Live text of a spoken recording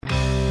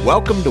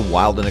Welcome to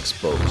Wild and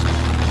Exposed,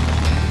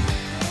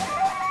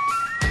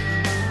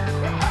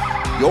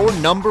 your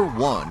number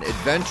one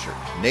adventure,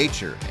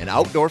 nature, and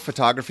outdoor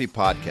photography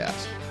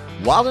podcast.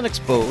 Wild and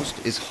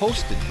Exposed is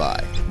hosted by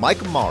Mike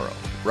Amaro,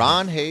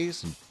 Ron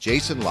Hayes,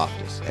 Jason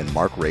Loftus, and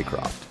Mark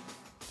Raycroft.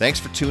 Thanks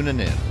for tuning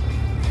in.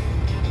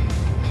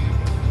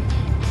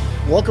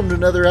 Welcome to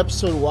another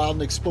episode of Wild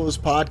and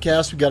Exposed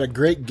podcast. We've got a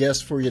great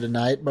guest for you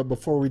tonight, but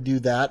before we do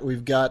that,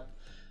 we've got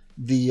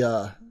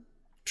the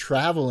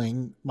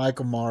traveling Mike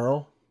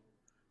Amaro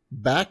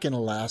back in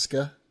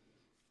Alaska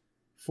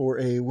for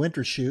a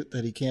winter shoot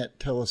that he can't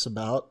tell us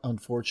about,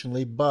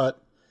 unfortunately,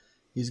 but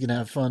he's going to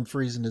have fun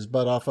freezing his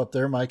butt off up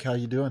there. Mike, how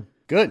you doing?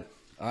 Good.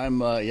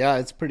 I'm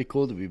it's pretty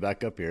cool to be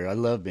back up here. I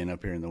love being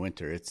up here in the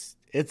winter.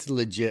 It's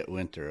legit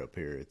winter up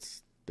here.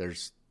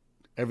 There's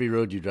every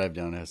road you drive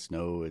down has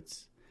snow.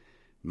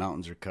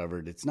 Mountains are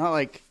covered. It's not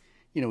like,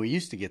 we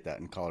used to get that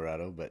in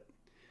Colorado, but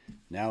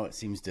now it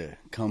seems to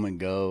come and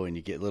go and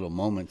you get little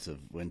moments of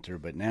winter,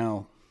 but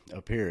now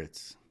up here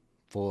it's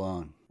full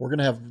on. We're going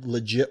to have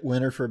legit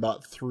winter for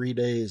about 3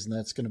 days, and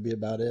that's going to be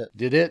about it.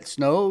 Did it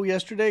snow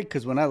yesterday?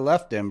 Because when I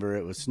left Denver,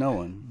 it was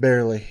snowing.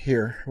 Barely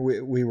here.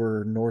 We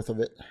were north of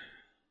it.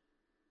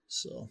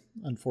 So,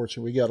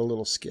 unfortunately, we got a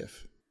little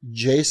skiff.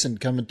 Jason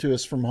coming to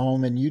us from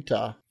home in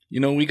Utah.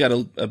 We got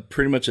a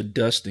pretty much a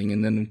dusting,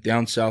 and then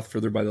down south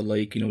further by the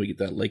lake, we get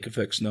that lake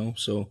effect snow.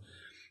 So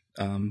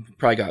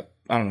probably got,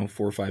 4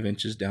 or 5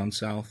 inches down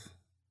south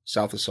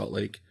of Salt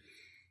Lake.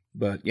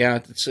 But yeah,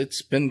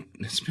 it's been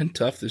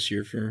tough this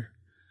year for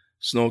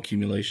snow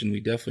accumulation. We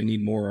definitely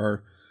need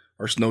more.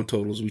 Our snow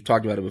totals, we've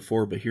talked about it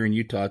before, but here in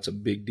Utah, it's a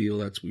big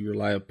deal. We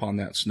rely upon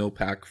that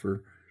snowpack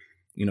for,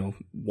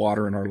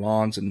 water in our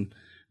lawns and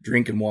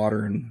drinking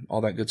water and all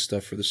that good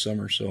stuff for the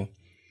summer. So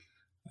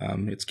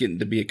it's getting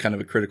to be a kind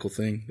of a critical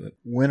thing. But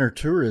winter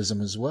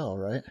tourism as well,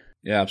 right?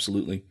 Yeah,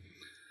 absolutely.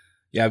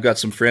 Yeah, I've got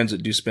some friends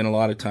that do spend a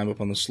lot of time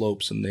up on the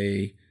slopes, and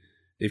they've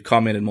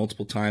commented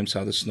multiple times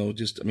how the snow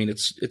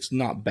it's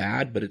not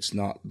bad, but it's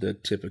not the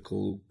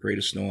typical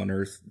greatest snow on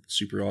earth,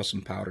 super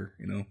awesome powder,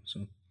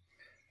 so.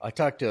 I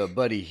talked to a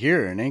buddy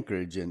here in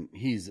Anchorage, and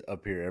he's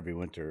up here every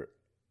winter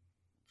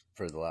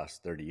for the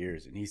last 30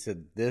 years, and he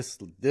said this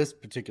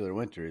particular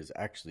winter is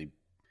actually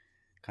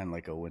kind of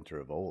like a winter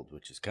of old,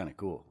 which is kind of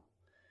cool.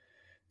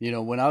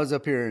 When I was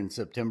up here in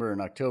September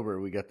and October,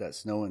 we got that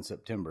snow in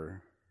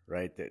September,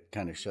 right? That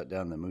kind of shut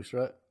down the moose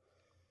rut.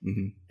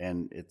 Mm-hmm.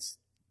 And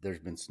there's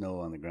been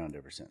snow on the ground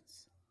ever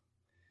since.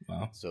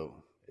 Wow.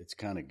 So it's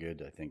kind of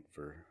good, I think,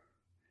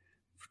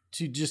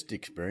 to just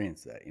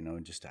experience that,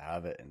 just to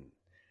have it. And,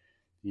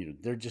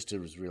 they're just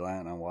as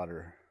reliant on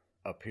water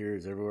up here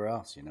as everywhere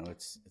else.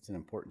 It's an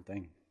important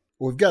thing.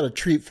 We've got a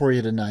treat for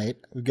you tonight.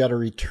 We've got a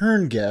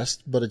return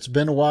guest, but it's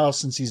been a while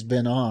since he's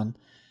been on.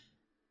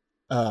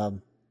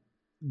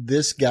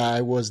 This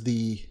guy was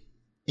the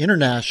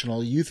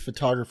International Youth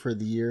Photographer of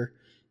the Year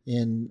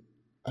in,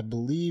 I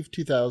believe,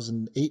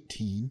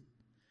 2018,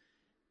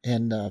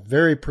 and a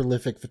very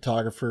prolific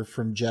photographer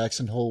from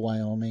Jackson Hole,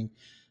 Wyoming.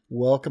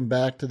 Welcome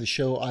back to the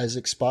show,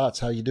 Isaac Spots.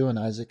 How you doing,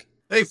 Isaac?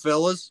 Hey,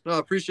 fellas. I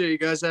appreciate you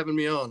guys having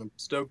me on. I'm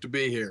stoked to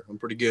be here. I'm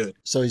pretty good.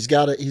 So he's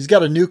got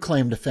a new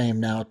claim to fame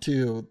now,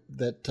 too,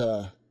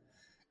 that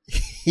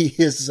he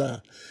is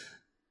a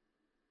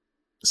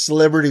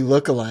celebrity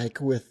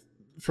lookalike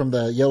from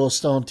the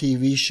Yellowstone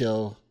TV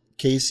show,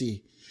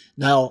 Casey.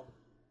 Now,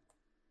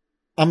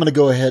 I'm going to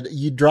go ahead.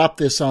 You dropped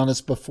this on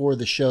us before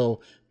the show,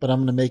 but I'm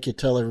going to make you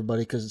tell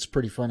everybody because it's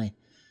pretty funny.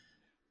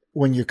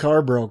 When your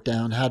car broke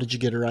down, how did you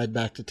get a ride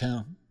back to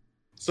town?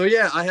 So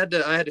yeah, I had to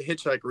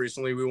hitchhike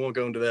recently. We won't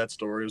go into that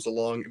story. It was a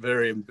long,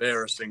 very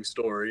embarrassing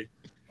story.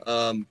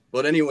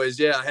 But anyways,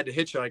 yeah, I had to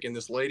hitchhike, and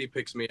this lady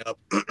picks me up,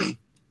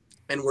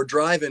 and we're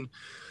driving,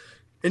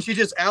 and she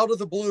just out of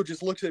the blue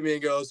just looks at me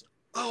and goes,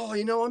 "Oh,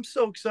 I'm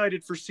so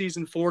excited for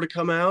season 4 to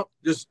come out,"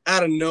 just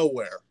out of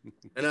nowhere.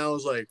 And I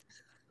was like,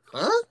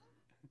 "Huh?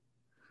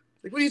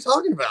 Like, what are you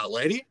talking about,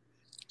 lady?"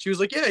 She was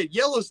like, "Yeah,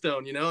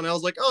 Yellowstone, and I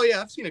was like, "Oh yeah,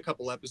 I've seen a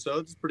couple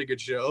episodes. It's a pretty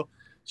good show."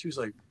 She was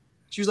like,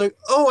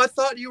 "Oh, I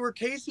thought you were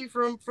Casey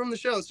from the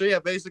show." So yeah,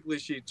 basically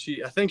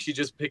I think she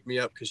just picked me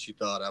up because she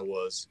thought I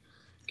was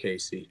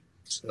Casey.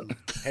 So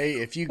hey,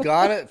 if you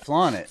got it,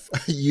 flaunt it.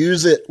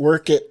 Use it,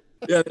 work it.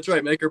 Yeah, that's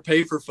right. Make her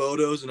pay for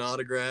photos and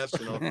autographs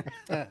and all.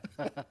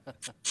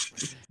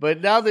 But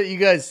now that you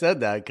guys said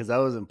that, because I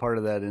wasn't part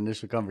of that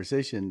initial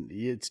conversation,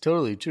 it's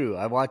totally true.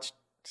 I watched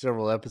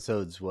several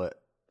episodes,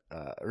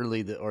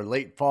 early or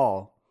late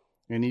fall,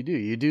 and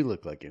you do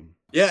look like him.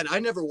 Yeah, and I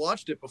never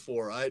watched it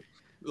before. I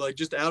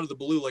just out of the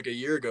blue, like a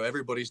year ago,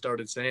 everybody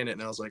started saying it,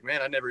 and I was like,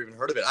 man, I never even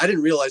heard of it. I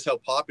didn't realize how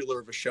popular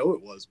of a show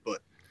it was,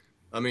 but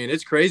I mean,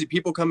 it's crazy.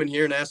 People come in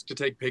here and ask to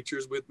take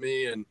pictures with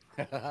me, and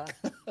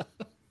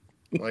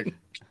like,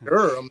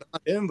 sure, I'm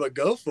not him, but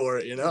go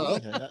for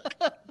it,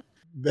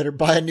 Better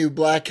buy a new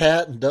black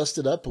hat and dust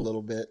it up a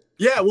little bit.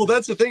 Yeah, well,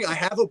 that's the thing. I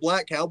have a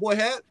black cowboy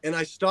hat, and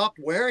I stopped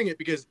wearing it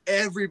because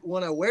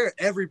when I wear it,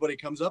 everybody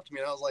comes up to me,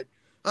 and I was like,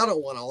 I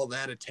don't want all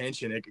that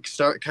attention. It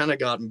kind of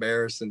got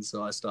embarrassing,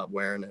 so I stopped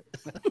wearing it.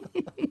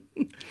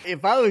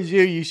 If I was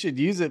you, you should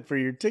use it for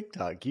your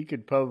TikTok. You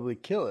could probably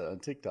kill it on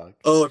TikTok.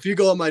 Oh, if you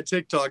go on my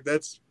TikTok,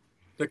 that's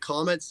the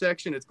comment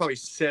section. It's probably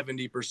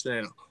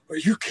 70%. Are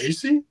you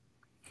Casey?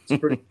 It's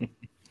pretty,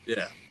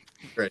 yeah.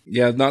 Great.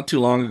 Yeah, not too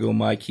long ago,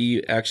 Mike,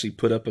 he actually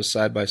put up a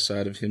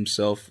side-by-side of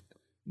himself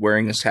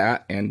wearing his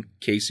hat and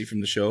Casey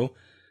from the show.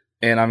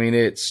 And I mean,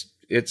 it's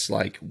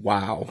like,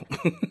 wow.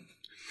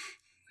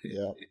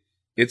 Yeah.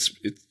 It's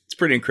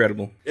pretty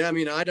incredible. Yeah, I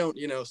mean, I don't,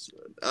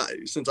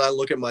 since I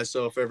look at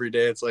myself every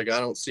day, it's like I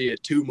don't see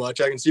it too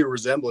much. I can see a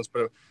resemblance,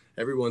 but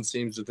everyone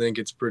seems to think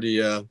it's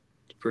pretty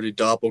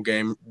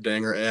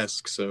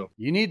doppelganger-esque. So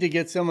you need to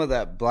get some of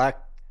that black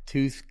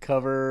tooth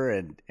cover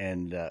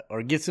and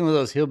or get some of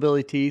those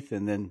hillbilly teeth,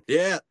 and then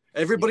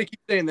everybody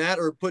keeps saying that,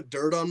 or put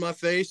dirt on my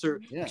face, or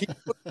keep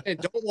saying,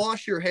 don't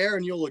wash your hair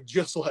and you'll look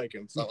just like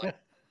him. So like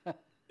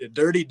a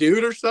dirty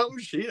dude or something.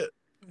 Shit.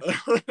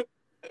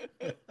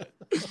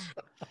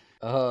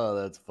 Oh,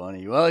 that's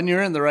funny. Well, and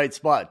you're in the right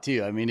spot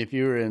too. I mean, if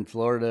you were in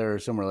Florida or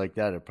somewhere like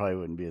that, it probably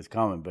wouldn't be as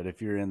common. But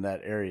if you're in that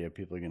area,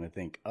 people are going to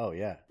think, oh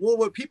yeah. Well,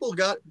 what people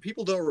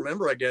don't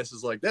remember, I guess,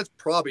 is like, that's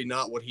probably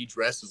not what he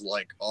dresses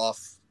like off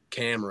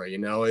camera.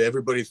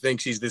 Everybody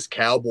thinks he's this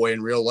cowboy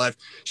in real life.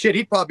 Shit,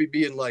 he'd probably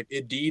be in like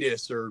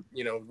Adidas or,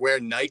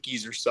 wearing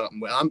Nikes or something.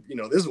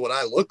 This is what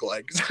I look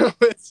like. So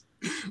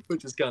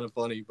which is kind of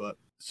funny, but.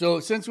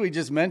 So since we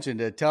just mentioned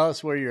it, tell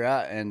us where you're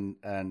at and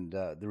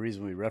the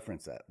reason we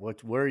reference that.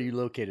 Where are you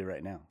located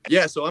right now?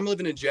 Yeah, so I'm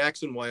living in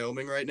Jackson,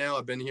 Wyoming right now.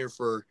 I've been here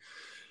for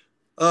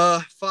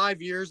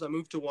 5 years. I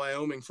moved to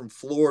Wyoming from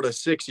Florida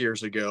 6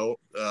 years ago.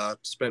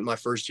 Spent my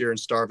first year in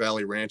Star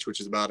Valley Ranch,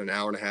 which is about an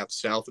hour and a half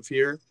south of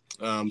here.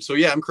 So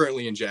yeah, I'm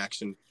currently in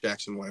Jackson,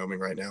 Wyoming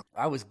right now.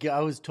 I was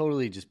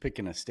totally just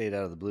picking a state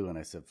out of the blue when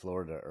I said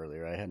Florida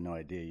earlier. I had no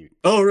idea you.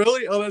 Oh,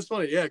 really? Oh, that's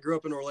funny. Yeah, I grew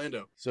up in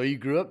Orlando. So you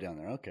grew up down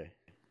there. Okay.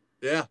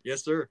 Yeah.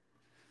 Yes, sir.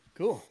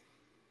 Cool.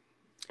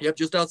 Yep.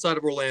 Just outside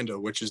of Orlando,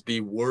 which is the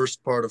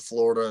worst part of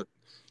Florida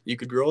you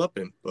could grow up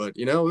in. But,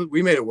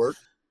 we made it work.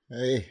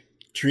 Hey,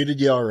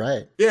 treated you all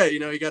right. Yeah.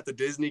 You got the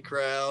Disney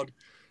crowd,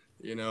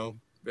 no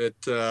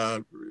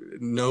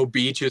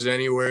beaches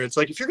anywhere. It's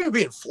like, if you're going to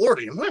be in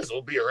Florida, you might as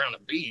well be around a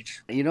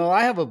beach.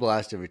 I have a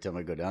blast every time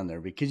I go down there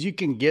because you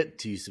can get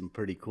to some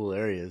pretty cool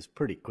areas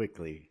pretty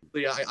quickly.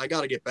 Yeah. I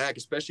got to get back,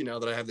 especially now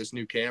that I have this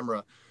new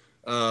camera.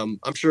 I'm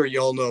sure you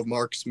all know of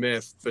Mark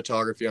Smith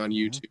photography on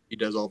YouTube. He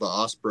does all the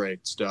Osprey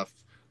stuff.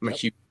 I'm a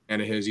huge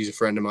fan of his. He's a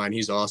friend of mine.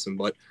 He's awesome.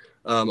 But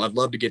I'd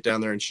love to get down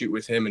there and shoot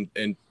with him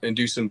and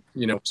do some,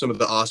 some of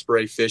the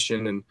Osprey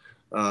fishing and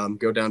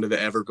go down to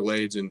the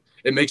Everglades. And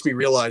it makes me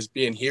realize,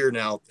 being here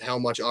now, how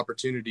much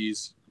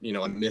opportunities,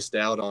 I missed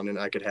out on and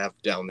I could have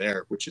down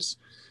there, which is,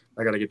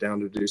 I got to get down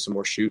to do some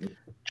more shooting.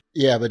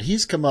 Yeah, but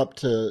he's come up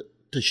to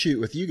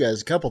shoot with you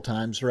guys a couple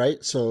times,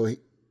 right? So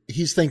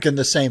he's thinking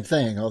the same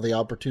thing, all the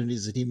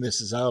opportunities that he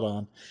misses out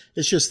on.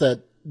 It's just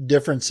that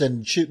difference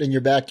in shooting in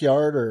your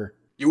backyard, or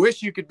you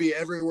wish you could be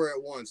everywhere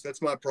at once.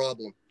 That's my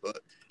problem. But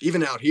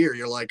even out here,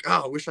 you're like,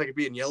 oh, I wish I could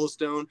be in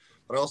Yellowstone,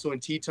 but also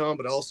in Teton,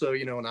 but also,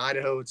 in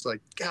Idaho. It's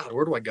like, God,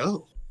 where do I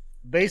go?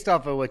 Based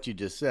off of what you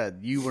just said,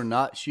 you were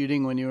not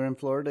shooting when you were in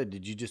Florida.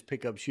 Did you just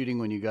pick up shooting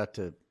when you got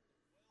to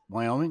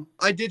Wyoming?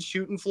 I did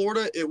shoot in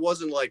Florida. It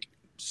wasn't like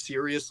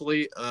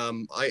seriously.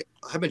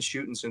 I've been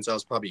shooting since I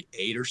was probably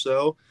 8 or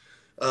so.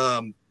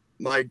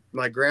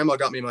 My grandma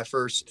got me my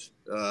first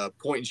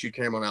point and shoot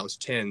camera when I was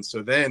 10.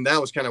 So then that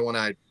was kind of when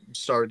I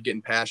started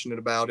getting passionate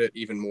about it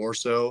even more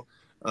so.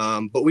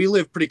 But we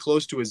live pretty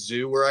close to a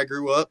zoo where I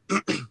grew up.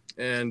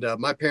 And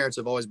my parents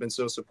have always been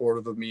so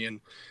supportive of me and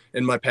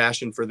my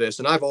passion for this.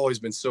 And I've always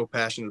been so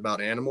passionate about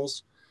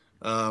animals.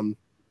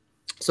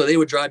 So they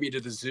would drive me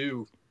to the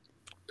zoo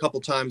a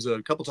couple times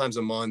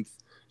a month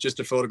just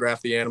to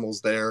photograph the animals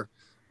there.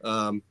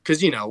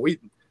 Cause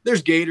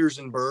there's gators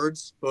and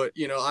birds, but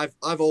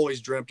I've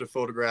always dreamt of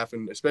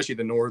photographing, especially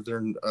the North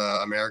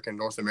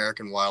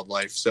American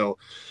wildlife. So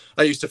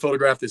I used to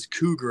photograph this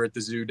cougar at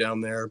the zoo down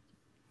there.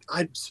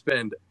 I'd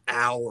spend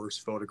hours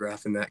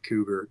photographing that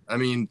cougar. I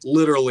mean,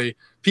 literally,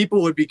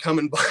 people would be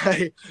coming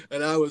by,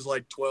 and I was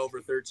like 12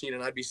 or 13,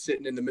 and I'd be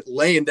sitting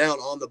laying down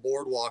on the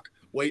boardwalk,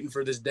 waiting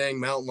for this dang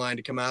mountain lion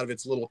to come out of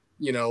its little,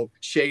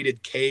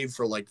 shaded cave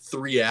for like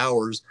 3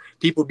 hours.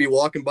 People would be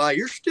walking by.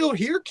 You're still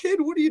here, kid?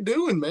 What are you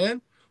doing,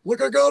 man?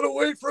 Look, I gotta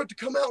wait for it to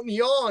come out and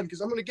yawn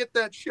because I'm gonna get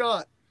that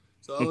shot.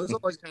 So I was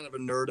always kind of a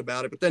nerd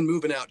about it. But then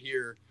moving out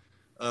here,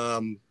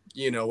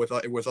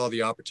 with all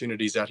the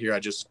opportunities out here, I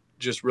just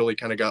really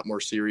kind of got more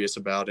serious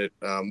about it.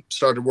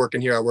 Started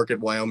working here. I work at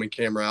Wyoming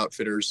Camera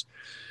Outfitters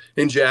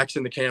in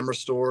Jackson, the camera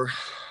store,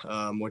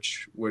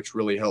 which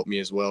really helped me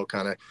as well,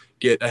 kind of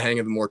get a hang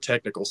of the more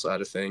technical side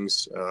of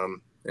things.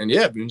 And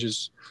yeah, I've been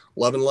just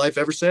loving life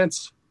ever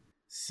since.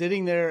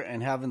 Sitting there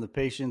and having the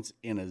patience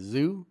in a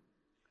zoo.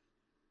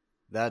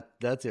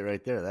 That's it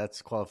right there.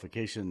 That's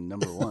qualification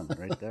number 1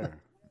 right there.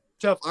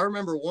 Tough. I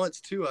remember once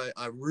too,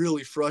 I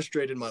really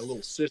frustrated my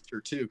little sister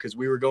too, because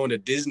we were going to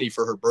Disney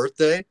for her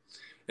birthday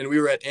and we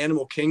were at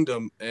Animal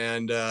Kingdom,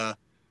 and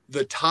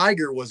the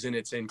tiger was in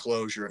its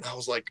enclosure. And I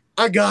was like,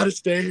 I got to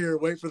stay here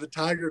and wait for the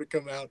tiger to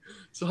come out.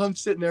 So I'm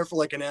sitting there for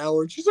like an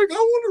hour and she's like, I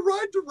want to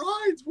ride the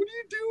rides. What are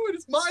you doing?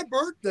 It's my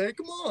birthday.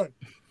 Come on.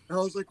 And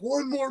I was like,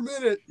 one more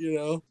minute, you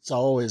know? It's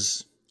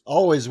always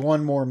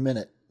one more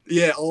minute.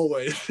 Yeah,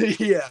 always.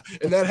 Yeah.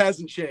 And that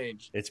hasn't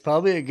changed. It's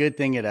probably a good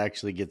thing it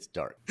actually gets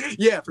dark.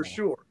 Yeah, for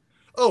sure.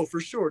 Oh, for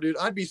sure, dude.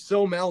 I'd be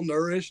so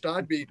malnourished.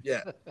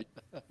 Yeah.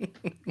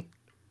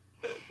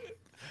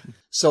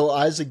 So,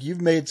 Isaac, you've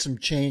made some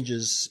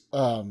changes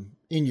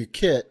in your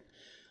kit,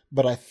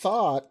 but I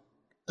thought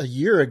a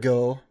year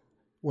ago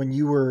when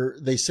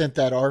they sent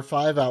that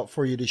R5 out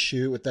for you to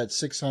shoot with that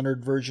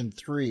 600 version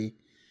 3,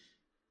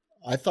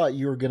 I thought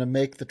you were going to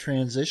make the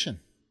transition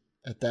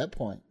at that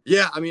point.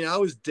 Yeah, I mean, I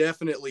was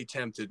definitely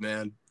tempted,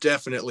 man.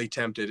 Definitely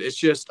tempted. It's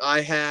just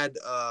I had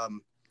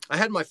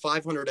my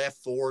 500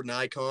 f4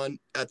 Nikon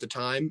at the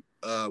time,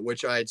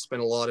 which I had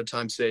spent a lot of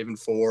time saving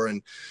for,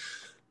 and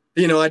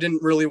you know, I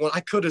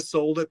could have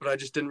sold it, but I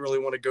just didn't really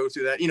want to go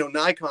through that. You know,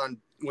 Nikon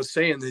was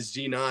saying this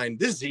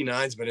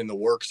Z9's been in the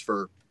works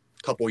for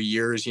a couple of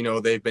years. You know,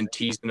 they've been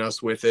teasing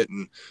us with it.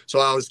 And so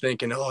I was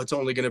thinking, oh, it's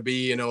only going to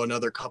be, you know,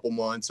 another couple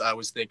months. I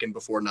was thinking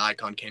before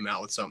Nikon came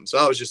out with something. So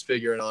I was just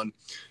figuring on,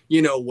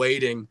 you know,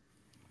 waiting.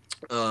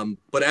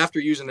 But after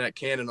using that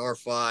Canon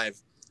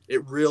R5,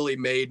 it really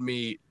made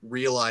me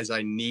realize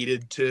I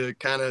needed to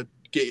kind of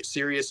get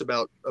serious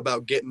about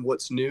getting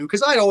what's new,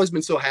 because I'd always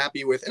been so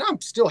happy with, and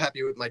I'm still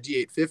happy with my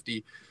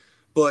D850,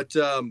 but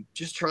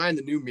just trying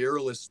the new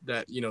mirrorless,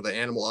 that, you know, the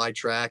animal eye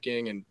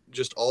tracking and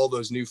just all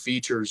those new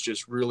features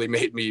just really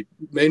made my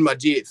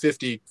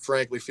D850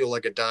 frankly feel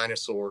like a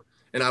dinosaur.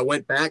 And I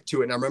went back to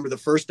it, and I remember the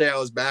first day I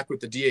was back with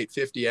the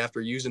D850 after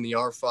using the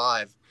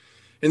R5,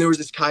 and there was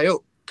this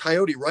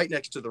coyote right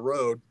next to the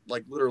road,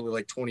 like literally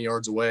like 20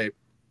 yards away,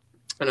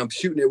 and I'm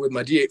shooting it with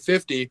my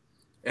D850.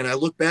 And I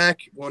look back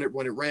when it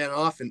ran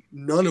off, and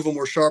none of them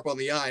were sharp on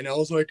the eye. And I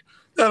was like,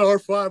 that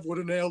R5 would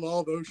have nailed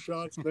all those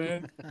shots,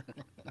 man.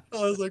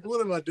 I was like,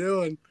 what am I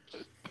doing?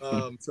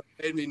 So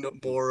it made me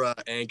more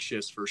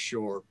anxious for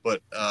sure.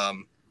 But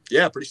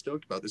yeah, pretty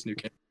stoked about this new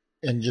camera.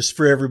 And just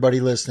for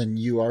everybody listening,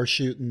 you are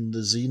shooting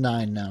the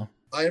Z9 now.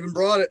 I haven't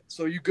brought it,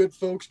 so you good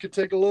folks could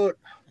take a look.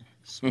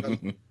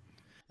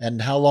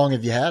 And how long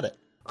have you had it?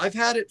 I've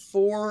had it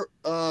for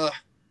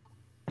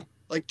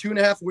like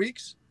 2.5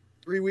 weeks,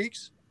 3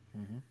 weeks.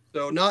 Mm-hmm.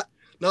 So not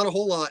a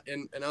whole lot.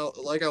 And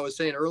like I was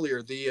saying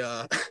earlier,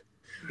 the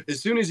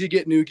as soon as you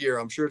get new gear,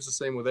 I'm sure it's the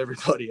same with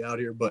everybody out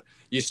here, but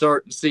you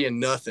start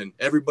seeing nothing.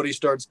 Everybody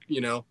starts, you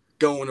know,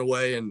 going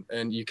away,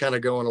 and you kind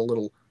of go on a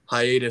little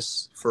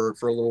hiatus for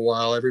a little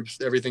while.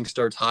 Everything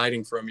starts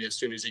hiding from you as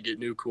soon as you get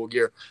new cool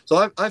gear.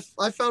 So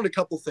I've found a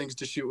couple things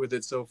to shoot with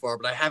it so far,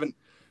 but I haven't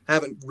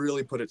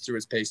really put it through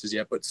its paces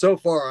yet. But so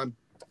far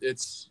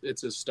it's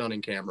a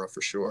stunning camera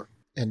for sure.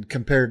 And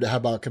how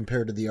about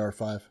compared to the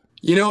R5?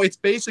 You know, it's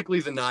basically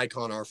the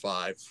Nikon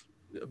R5,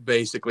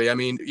 basically. I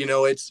mean, you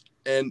know,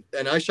 and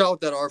I shot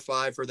with that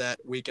R5 for that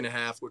week and a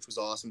half, which was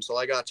awesome. So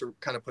I got to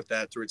kind of put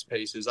that through its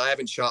paces. I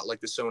haven't shot like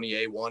the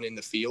Sony A1 in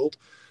the field.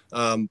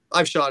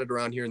 I've shot it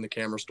around here in the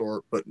camera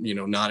store, but, you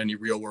know, not any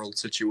real world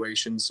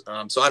situations.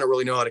 So I don't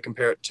really know how to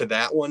compare it to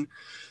that one.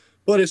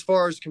 But as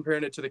far as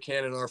comparing it to the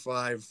Canon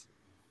R5,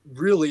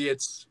 really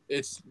it's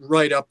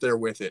right up there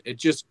with it. It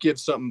just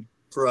gives something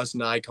for us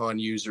Nikon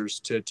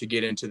users to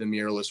get into the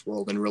mirrorless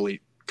world and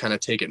really kind of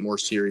take it more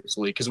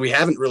seriously, because we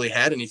haven't really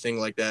had anything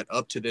like that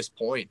up to this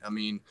point. I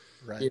mean,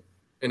 right.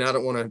 And I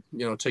don't want to,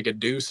 you know, take a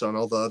deuce on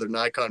all the other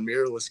Nikon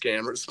mirrorless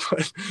cameras,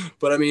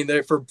 but I mean,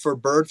 for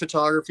bird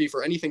photography,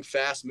 for anything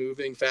fast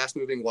moving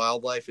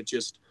wildlife, it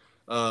just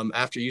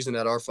after using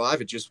that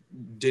R5, it just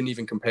didn't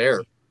even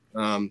compare.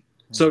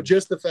 So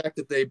just the fact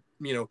that they,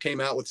 you know,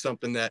 came out with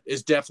something that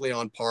is definitely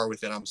on par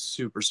with it, I'm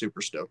super,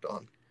 super stoked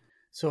on.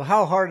 So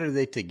how hard are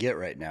they to get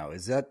right now?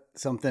 Is that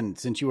something,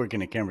 since you work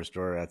in a camera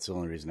store, that's the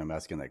only reason I'm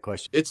asking that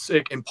question. It's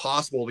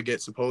impossible to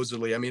get,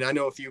 supposedly. I mean, I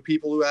know a few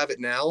people who have it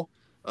now.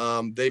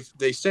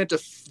 They sent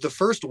the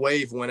first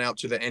wave went out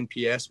to the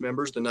NPS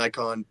members, the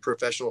Nikon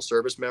professional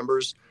service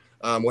members,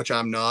 which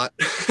I'm not.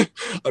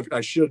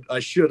 I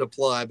should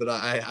apply, but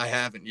I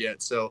haven't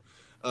yet. So,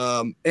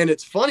 and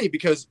it's funny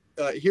because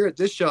here at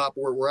this shop,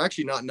 we're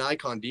actually not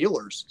Nikon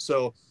dealers.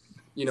 So,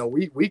 you know,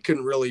 we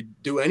couldn't really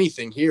do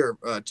anything here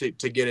to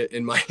get it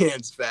in my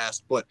hands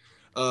fast. But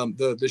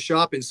the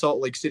shop in Salt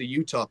Lake City,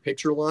 Utah,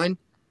 Picture Line,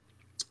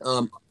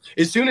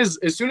 as soon as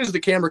the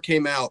camera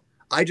came out,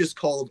 I just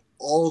called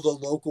all the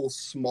local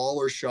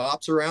smaller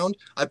shops around.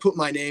 I put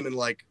my name in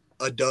like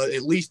at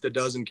least a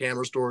dozen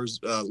camera stores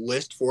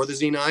list for the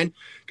Z9,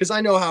 because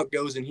I know how it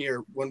goes in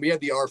here. When we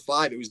had the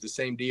R5, it was the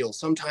same deal.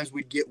 Sometimes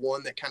we'd get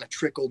one that kind of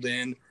trickled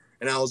in,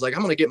 and I was like,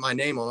 I'm going to get my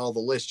name on all the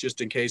lists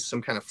just in case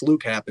some kind of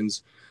fluke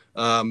happens.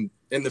 And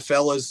the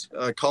fellas,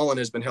 Colin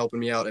has been helping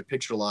me out at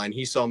Picture Line.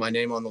 He saw my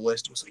name on the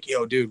list and was like,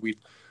 yo, dude,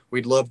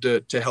 we'd love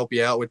to help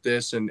you out with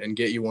this and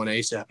get you one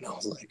ASAP. And I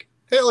was like,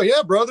 hell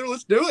yeah, brother,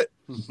 let's do it.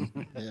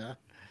 Yeah.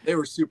 They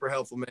were super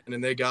helpful, man.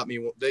 And they got me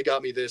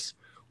this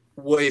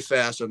way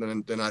faster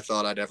than I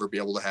thought I'd ever be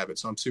able to have it.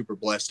 So I'm super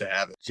blessed to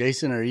have it.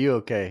 Jason, are you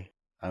okay?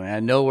 I mean,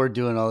 I know we're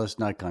doing all this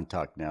Nikon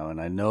talk now,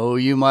 and I know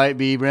you might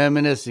be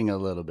reminiscing a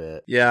little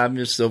bit. Yeah, I'm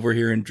just over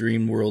here in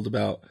dream world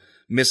about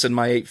missing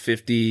my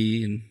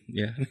 850, and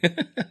yeah.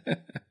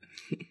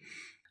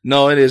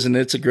 No, it isn't.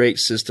 It's a great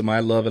system. I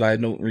love it. I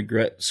don't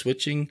regret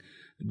switching,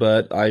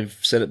 but I've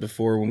said it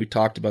before when we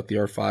talked about the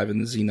R5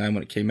 and the Z9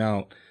 when it came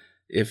out.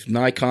 If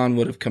Nikon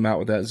would have come out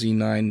with that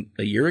Z9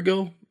 a year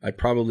ago, I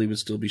probably would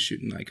still be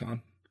shooting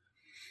Nikon.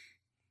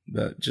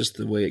 But just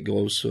the way it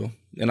goes. So,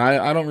 and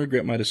I don't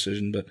regret my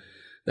decision, but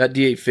that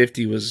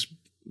D850 was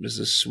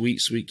a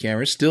sweet, sweet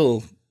camera. It's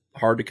still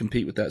hard to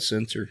compete with that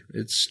sensor.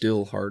 It's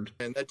still hard.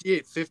 And that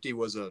D850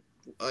 was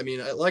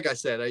like I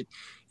said,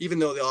 even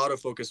though the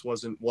autofocus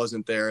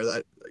wasn't there,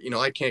 that,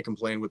 I can't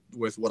complain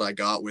with what I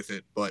got with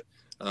it, but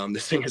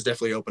this thing has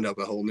definitely opened up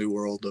a whole new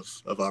world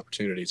of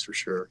opportunities for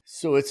sure.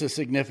 So it's a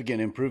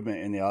significant improvement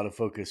in the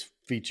autofocus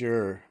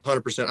feature.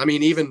 100%. I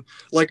mean, even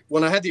like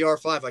when I had the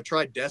R5, I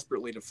tried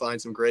desperately to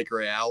find some great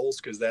gray owls,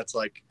 because that's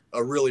like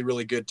a really,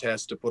 really good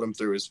test to put them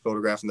through, is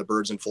photographing the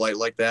birds in flight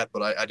like that.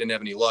 But I didn't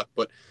have any luck.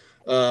 But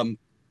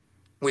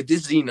with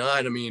this Z9,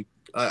 I mean,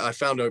 I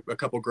found a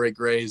couple great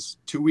grays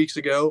 2 weeks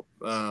ago.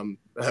 I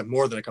have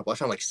more than a couple. I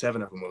found like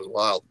 7 of them. It was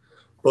wild.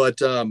 But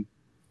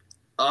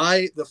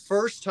the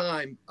first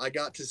time I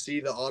got to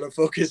see the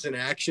autofocus in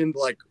action,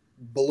 like,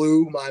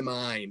 blew my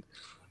mind.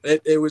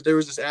 There was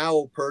this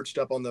owl perched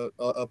up on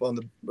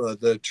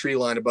the tree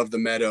line above the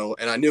meadow,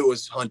 and I knew it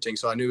was hunting,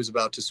 so I knew it was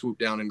about to swoop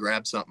down and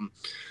grab something.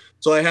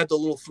 So I had the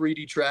little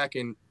 3D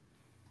tracking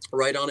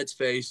right on its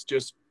face,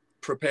 just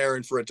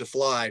preparing for it to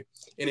fly.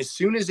 And as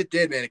soon as it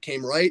did, man, it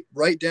came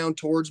right down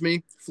towards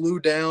me, flew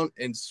down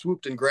and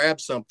swooped and grabbed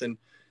something.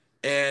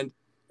 And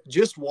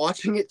just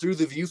watching it through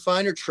the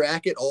viewfinder,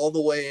 track it all the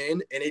way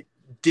in, and it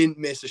didn't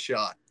miss a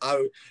shot.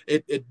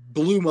 It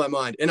blew my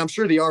mind. And I'm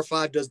sure the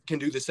R5 can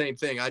do the same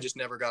thing. I just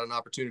never got an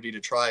opportunity to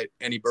try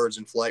any birds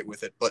in flight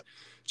with it. But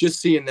just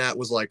seeing that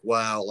was like,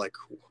 wow, like,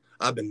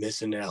 I've been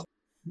missing out.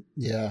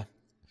 Yeah,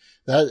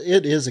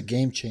 it is a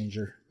game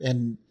changer.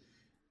 And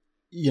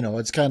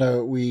it's kind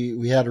of,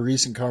 we had a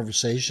recent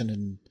conversation,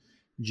 and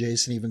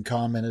Jason even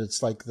commented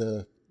it's like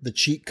the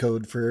cheat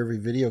code for every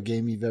video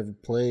game you've ever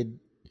played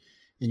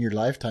in your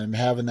lifetime.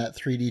 Having that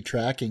 3D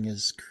tracking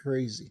is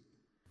crazy.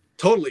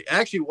 Totally.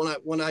 Actually,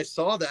 when I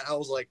saw that, I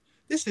was like,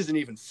 this isn't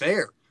even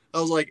fair. I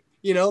was like,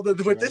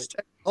 with this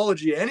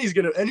technology,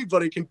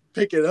 anybody can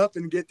pick it up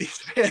and get these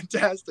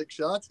fantastic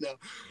shots now.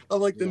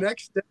 I'm like, the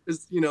next step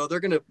is, they're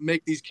going to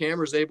make these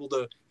cameras able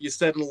to, you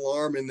set an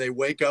alarm and they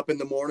wake up in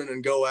the morning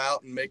and go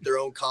out and make their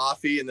own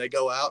coffee, and they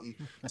go out and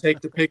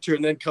take the picture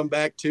and then come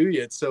back to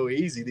you. It's so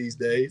easy these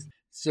days.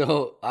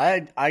 So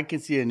I can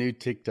see a new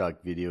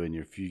TikTok video in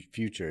your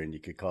future, and you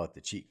could call it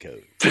the cheat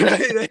code.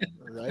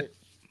 Right.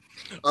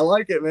 I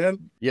like it,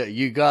 man. Yeah,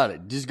 you got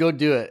it. Just go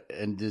do it,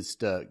 and just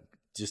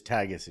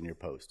tag us in your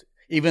post.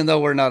 Even though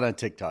we're not on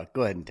TikTok,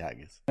 go ahead and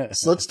tag us.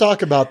 So let's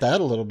talk about that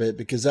a little bit,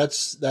 because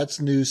that's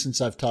new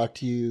since I've talked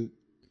to you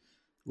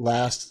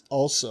last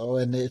also,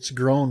 and it's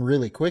grown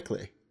really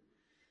quickly.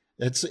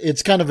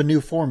 It's kind of a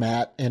new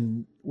format,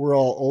 and we're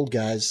all old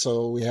guys,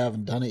 so we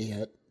haven't done it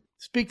yet.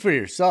 Speak for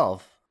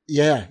yourself.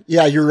 Yeah,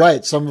 you're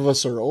right. Some of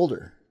us are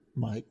older,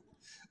 Mike.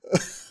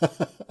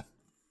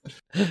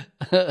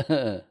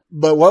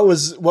 But what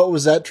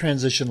was that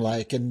transition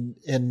like, and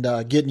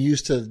getting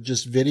used to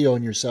just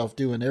videoing yourself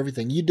doing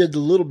everything? You did a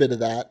little bit of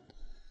that,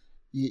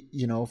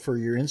 for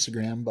your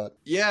Instagram, but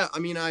yeah, I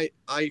mean,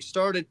 I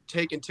started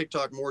taking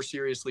TikTok more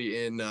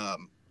seriously in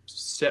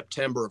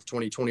September of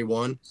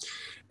 2021,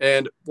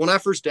 and when I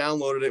first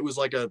downloaded it, it was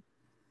like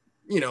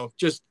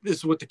just, this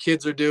is what the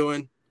kids are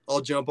doing, I'll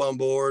jump on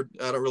board.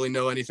 I don't really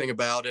know anything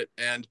about it.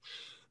 And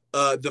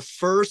the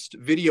first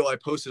video I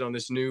posted on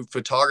this new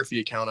photography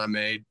account I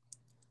made,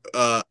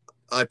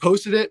 I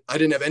posted it. I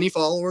didn't have any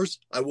followers.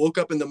 I woke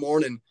up in the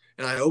morning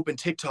and I opened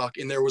TikTok,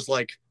 and there was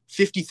like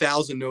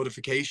 50,000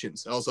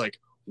 notifications. I was like,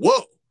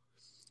 whoa.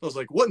 I was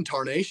like, what in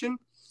tarnation?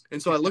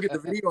 And so I look at the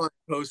video I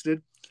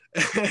posted,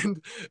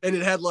 and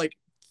it had like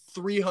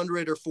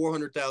 300 or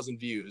 400,000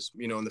 views,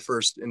 in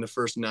the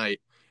first night.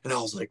 And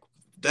I was like,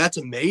 that's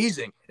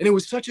amazing. And it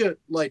was such a,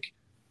 like,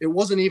 it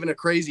wasn't even a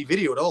crazy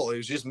video at all. It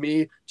was just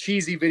me,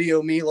 cheesy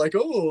video, me like,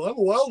 oh, I'm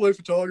a wildlife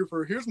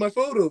photographer, here's my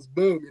photos,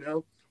 boom,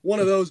 one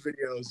of those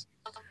videos.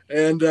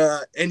 And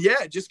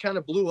yeah, it just kind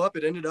of blew up.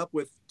 It ended up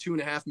with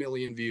 2.5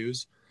 million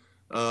views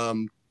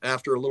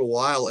after a little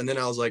while. And then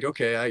I was like,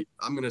 okay,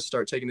 I'm going to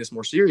start taking this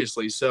more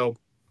seriously. So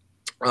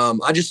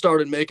I just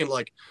started making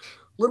like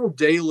little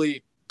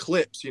daily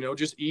clips,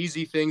 just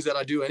easy things that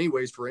I do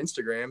anyways for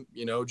Instagram,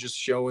 just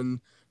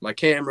showing my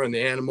camera and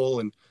the animal,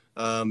 and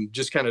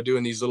just kind of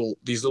doing these little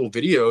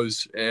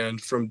videos. And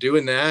from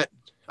doing that,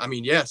 I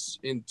mean, yes,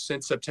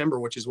 since September,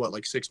 which is what,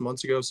 like 7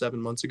 months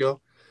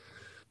ago.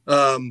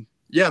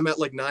 Yeah, I'm at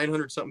like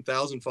 900 something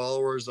thousand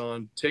followers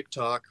on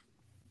TikTok.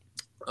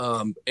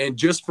 And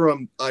just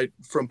from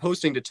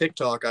posting to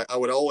TikTok, I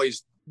would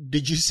always.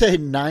 Did you say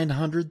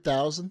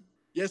 900,000?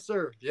 Yes,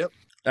 sir. Yep.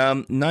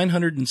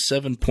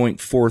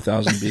 907.4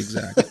 thousand to be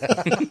exact.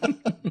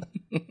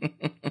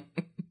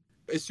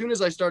 As soon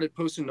as I started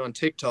posting on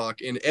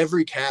TikTok, in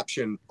every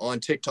caption on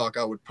TikTok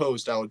I would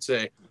post, I would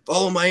say,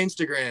 follow my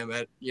Instagram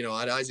at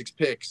Isaac's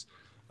Picks.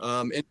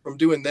 And from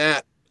doing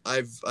that,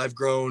 I've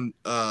grown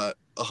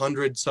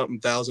 100-something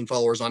thousand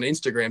followers on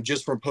Instagram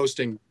just from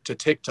posting to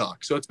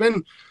TikTok. So it's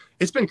been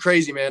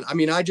crazy, man. I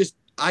mean,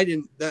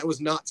 that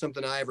was not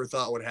something I ever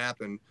thought would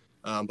happen.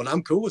 But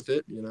I'm cool with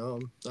it.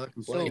 I'm not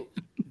complaining.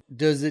 So,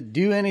 does it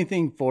do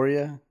anything for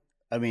you?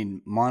 I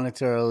mean,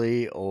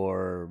 monetarily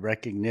or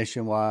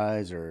recognition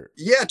wise, or?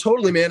 Yeah,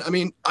 totally, man. I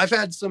mean, I've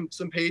had some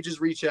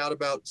pages reach out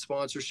about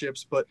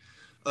sponsorships, but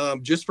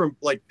just from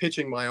like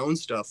pitching my own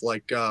stuff,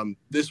 like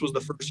this was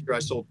the first year I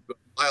sold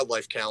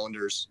wildlife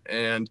calendars,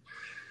 and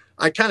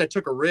I kind of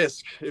took a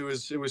risk. It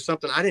was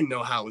something I didn't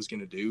know how I was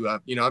going to do.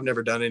 I've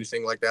never done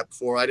anything like that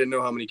before. I didn't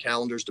know how many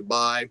calendars to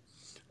buy.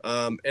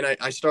 And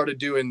I started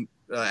doing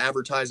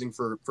advertising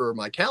for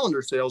my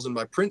calendar sales and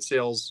my print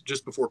sales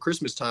just before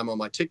Christmas time on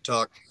my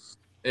TikTok,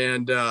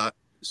 and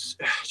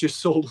just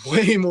sold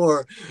way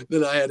more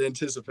than I had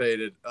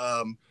anticipated.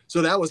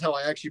 So that was how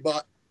I actually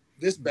bought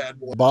this bad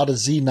boy. Bought a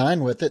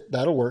Z9 with it.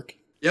 That'll work.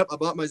 Yep, I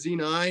bought my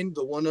Z9,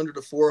 the 100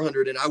 to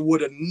 400, and I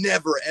would have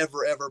never,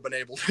 ever been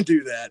able to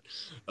do that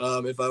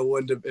if I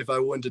wouldn't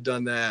have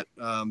done that.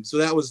 So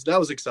that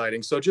was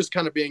exciting. So just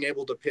kind of being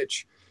able to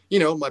pitch,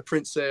 my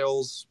print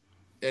sales,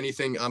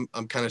 anything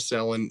I'm kind of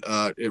selling,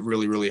 it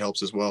really, really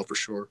helps as well, for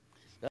sure.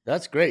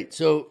 That's great.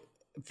 So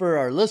for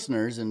our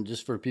listeners and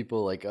just for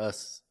people like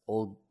us,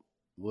 old,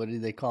 what do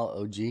they call it?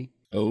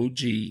 OG,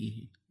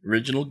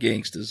 original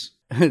gangsters.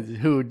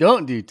 Who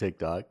don't do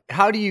TikTok,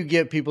 how do you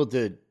get people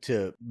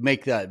to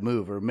make that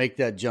move or make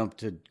that jump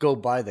to go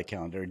buy the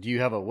calendar? Do you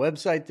have a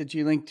website that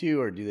you link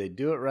to, or do they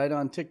do it right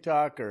on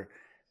TikTok, or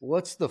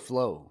what's the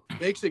flow?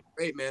 Makes it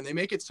great, man. They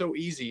make it so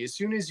easy. As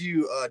soon as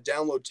you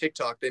download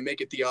TikTok, they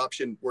make it the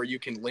option where you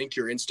can link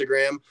your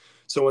Instagram.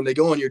 So when they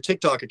go on your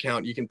TikTok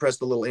account, you can press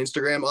the little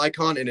Instagram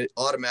icon and it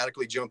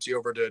automatically jumps you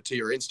over to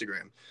your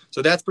Instagram.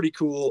 So that's pretty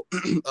cool.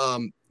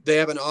 They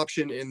have an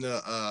option in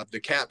the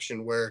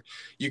caption where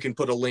you can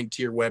put a link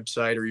to your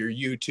website or your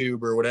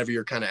YouTube or whatever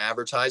you're kind of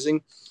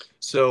advertising.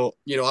 So,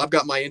 I've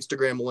got my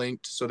Instagram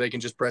linked, so they can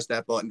just press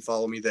that button,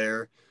 follow me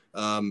there.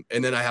 And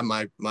then I have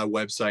my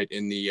website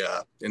in the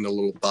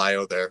little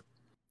bio there.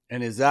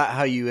 And is that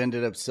how you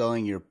ended up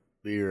selling your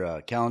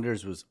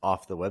calendars, was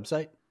off the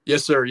website?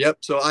 Yes, sir. Yep.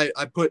 So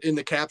I put in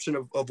the caption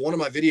of one of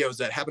my videos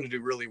that happened to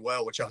do really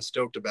well, which I was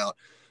stoked about.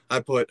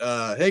 I put,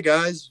 hey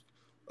guys,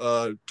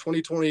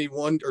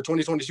 2021 or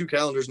 2022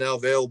 calendars now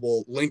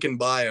available, link in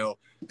bio.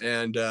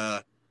 And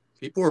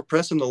people were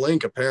pressing the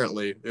link.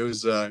 Apparently it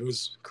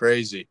was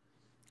crazy.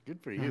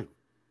 Good for you.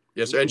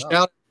 Yes, sir. And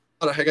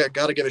I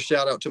got to give a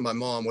shout out to my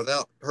mom.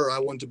 Without her, I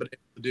wouldn't have been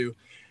able to do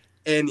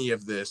any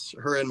of this.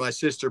 Her and my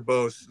sister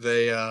both,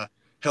 they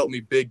helped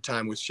me big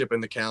time with shipping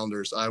the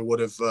calendars. I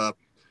would have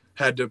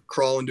had to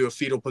crawl into a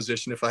fetal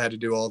position if I had to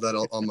do all that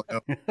on my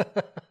own.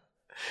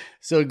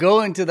 So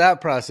going to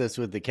that process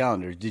with the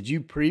calendars, did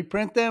you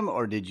pre-print them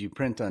or did you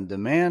print on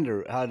demand,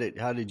 or how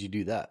did you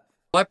do that?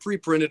 I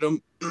pre-printed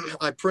them.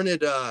 I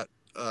printed how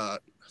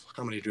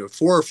many do it?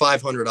 400 or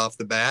 500 off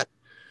the bat.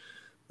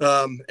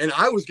 And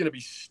I was going to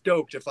be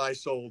stoked if I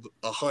sold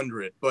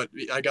 100, but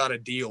I got a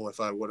deal if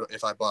I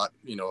bought,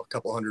 a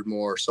couple hundred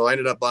more. So I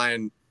ended up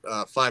buying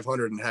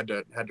 500 and had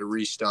to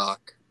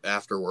restock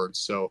afterwards.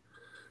 So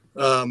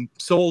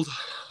sold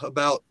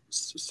about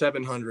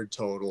 700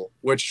 total,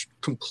 which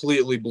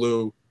completely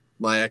blew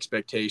my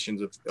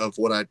expectations of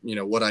what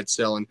I'd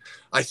sell. And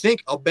I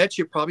think I'll bet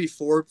you probably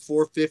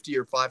 450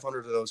 or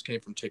 500 of those came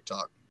from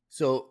TikTok.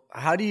 So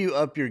how do you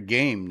up your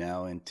game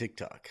now in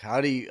TikTok?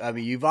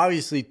 You've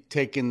obviously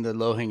taken the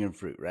low hanging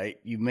fruit, right?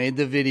 You made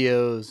the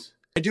videos.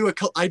 I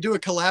do a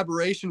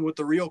collaboration with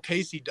the real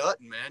Casey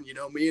Dutton, man.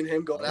 Me and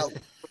him going out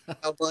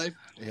wildlife.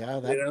 Yeah.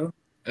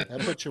 That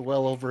puts you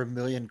well over 1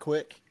 million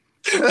quick.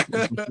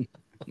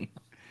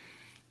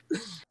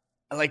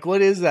 Like,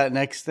 what is that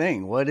next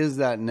thing? What is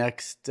that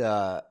next,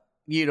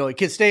 it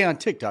can stay on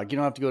TikTok. You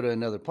don't have to go to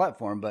another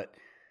platform, but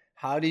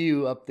how do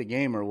you up the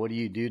game, or what do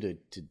you do to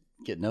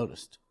get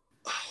noticed?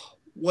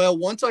 Well,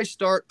 once I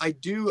start, I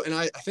do, and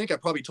I think I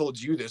probably told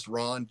you this,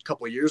 Ron, a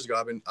couple of years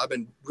ago. I've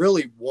been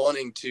really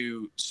wanting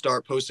to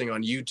start posting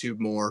on YouTube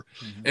more.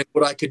 Mm-hmm. And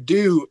what I could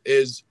do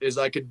is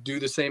I could do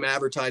the same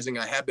advertising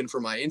I have been for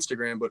my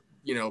Instagram, but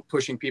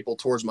pushing people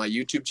towards my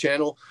YouTube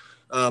channel.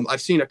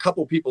 I've seen a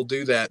couple people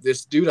do that.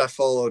 This dude I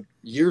followed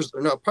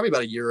probably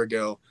about a year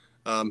ago.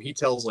 He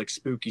tells like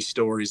spooky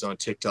stories on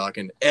TikTok,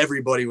 and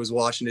everybody was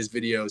watching his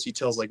videos. He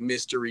tells like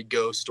mystery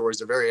ghost stories.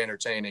 They're very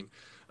entertaining.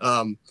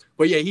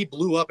 But yeah, he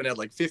blew up and had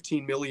like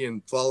 15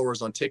 million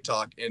followers on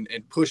TikTok and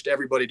pushed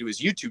everybody to his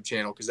YouTube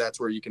channel, because that's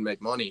where you can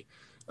make money.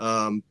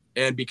 And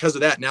because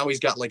of that, now he's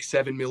got like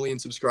 7 million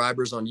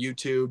subscribers on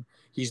YouTube.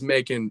 He's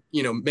making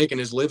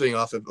his living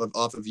off of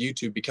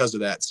YouTube because of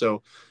that.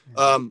 So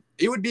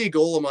it would be a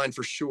goal of mine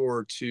for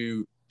sure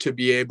to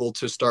be able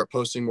to start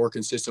posting more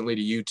consistently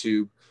to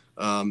YouTube.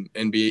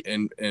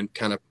 and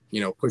kind of,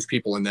 push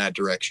people in that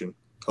direction,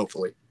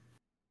 hopefully.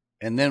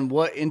 And then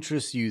what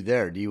interests you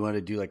there? Do you want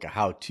to do like a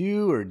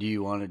how-to, or do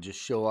you want to just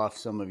show off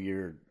some of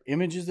your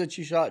images that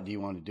you shot? Do you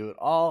want to do it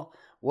all?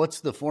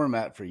 What's the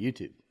format for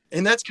YouTube?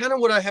 And that's kind of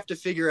what I have to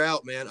figure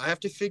out, man. I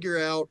have to figure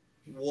out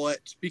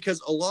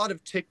because a lot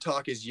of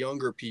TikTok is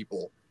younger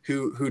people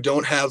who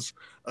don't have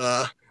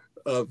a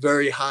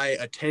very high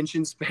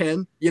attention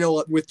span.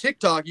 With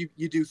TikTok,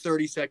 you do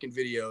 30-second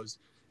videos,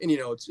 and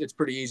it's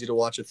pretty easy to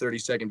watch a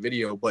 30-second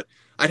video, but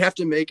I'd have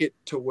to make it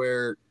to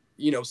where,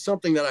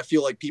 something that I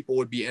feel like people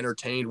would be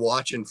entertained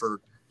watching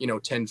for,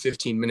 10,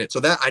 15 minutes. So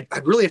that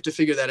I'd really have to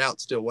figure that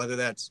out still, whether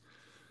that's,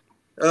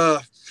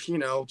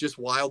 just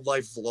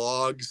wildlife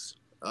vlogs,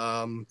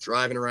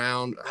 driving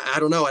around. I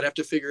don't know. I'd have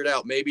to figure it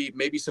out.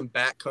 Maybe some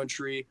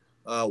backcountry,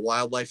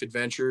 wildlife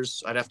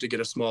adventures. I'd have to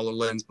get a smaller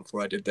lens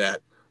before I did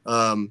that.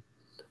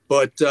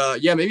 But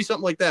maybe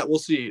something like that. We'll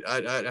see.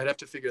 I'd have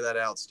to figure that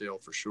out still,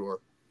 for sure.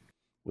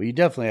 Well, you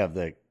definitely have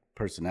the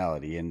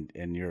personality,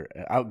 and you're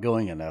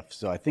outgoing enough,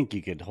 so I think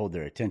you could hold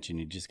their attention.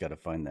 You just got to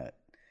find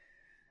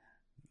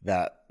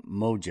that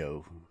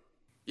mojo.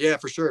 Yeah,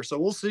 for sure. So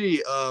we'll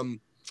see.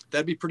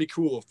 That'd be pretty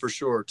cool for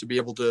sure, to be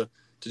able to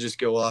just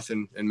go off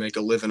and make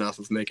a living off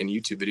of making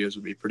YouTube videos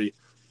would be pretty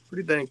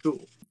dang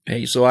cool.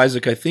 Hey, so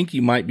Isaac, I think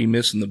you might be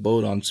missing the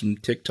boat on some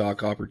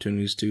TikTok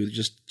opportunities too.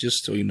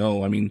 Just so you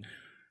know, I mean,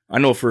 I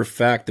know for a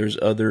fact I'm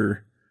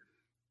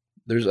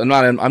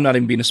not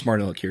even being a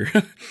smart aleck here.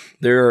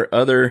 There are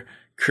other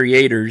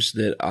creators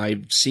that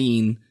I've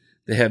seen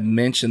that have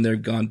mentioned they're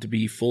going to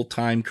be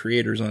full-time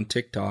creators on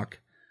TikTok.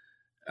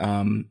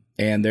 And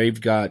they've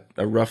got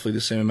roughly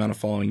the same amount of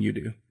following you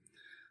do.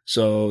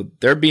 So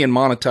they're being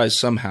monetized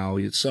somehow.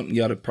 It's something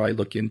you ought to probably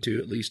look into,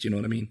 at least, you know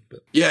what I mean?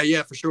 But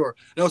yeah, for sure.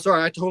 No,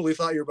 sorry, I totally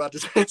thought you were about to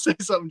say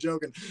something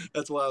joking.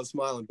 That's why I was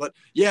smiling. But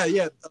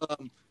yeah,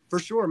 for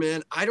sure,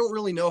 man. I don't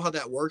really know how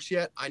that works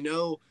yet. I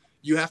know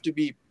you have to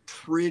be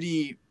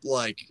pretty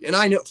and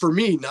I know for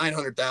me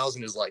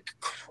 900,000 is like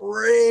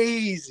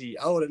crazy.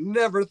 I would have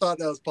never thought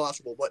that was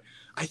possible, but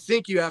I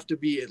think you have to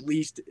be at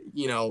least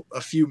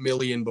a few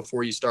million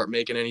before you start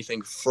making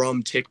anything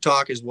from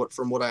TikTok,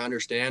 from what I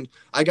understand.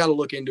 I got to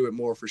look into it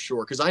more for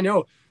sure, because I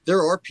know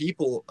there are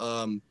people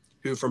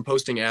who, from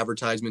posting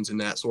advertisements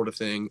and that sort of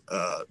thing,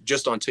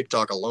 just on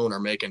TikTok alone, are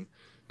making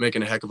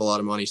a heck of a lot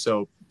of money.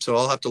 So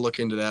I'll have to look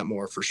into that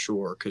more for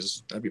sure,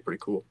 because that'd be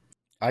pretty cool.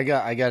 I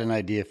got an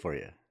idea for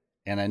you.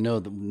 And I know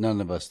that none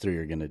of us three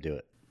are going to do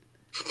it.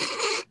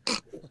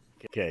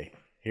 Okay,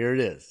 here it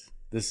is.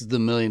 This is the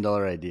 $1 million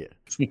idea.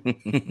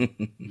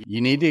 You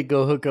need to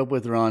go hook up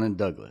with Ron and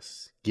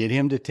Douglas. Get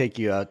him to take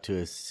you out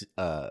to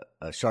a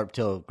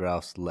sharp-tailed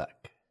grouse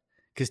lek.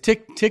 Because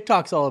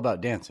TikTok's all about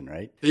dancing,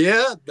 right?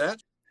 Yeah,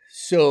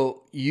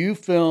 So you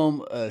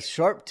film a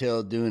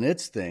sharp-tail doing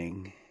its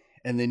thing,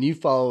 and then you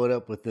follow it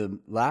up with the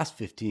last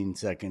 15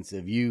 seconds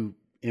of you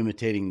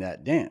imitating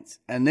that dance.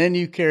 And then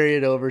you carry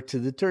it over to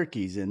the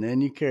turkeys, and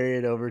then you carry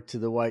it over to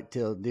the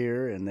white-tailed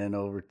deer, and then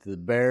over to the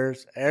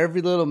bears.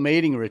 Every little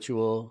mating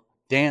ritual,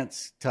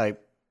 dance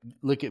type,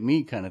 look at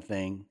me kind of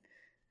thing.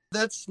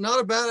 That's not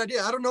a bad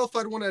idea. I don't know if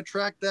I'd want to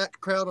attract that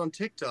crowd on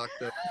TikTok,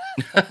 though.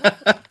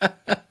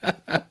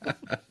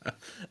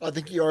 I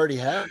think you already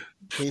have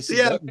Casey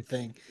Dutton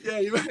thing. Yeah,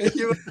 you might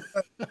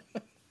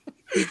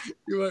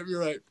be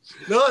right.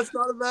 No, it's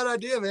not a bad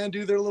idea, man.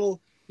 Do their little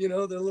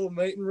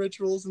mating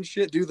rituals and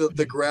shit. Do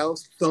the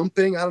grouse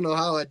thumping. I don't know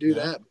how I do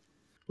that.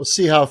 We'll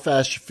see how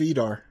fast your feet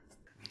are.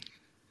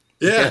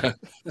 Yeah.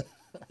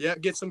 Yeah,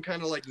 get some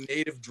kind of like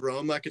native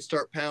drum I could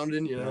start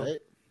pounding, Right.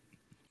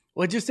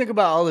 Well, just think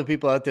about all the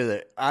people out there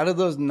that, out of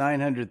those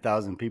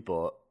 900,000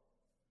 people,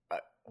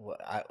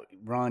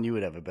 Ron, you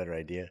would have a better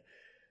idea.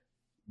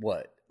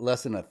 What,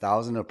 less than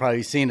 1,000 have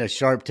probably seen a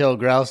sharp-tailed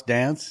grouse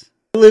dance?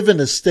 I live in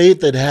a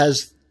state that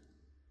has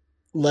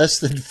less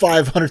than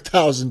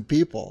 500,000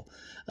 people.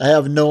 I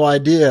have no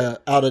idea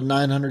out of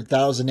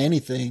 900,000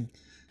 anything.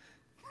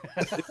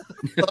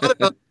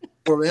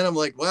 Man, I'm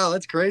like, wow,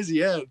 that's crazy.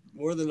 Yeah,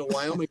 more than the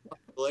Wyoming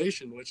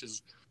population, which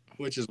is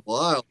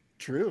wild.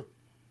 True.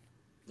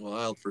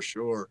 Wild for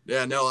sure.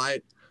 Yeah, no, I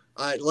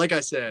like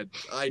I said,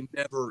 I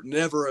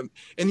never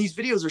and these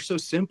videos are so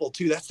simple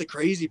too. That's the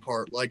crazy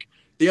part. Like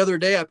the other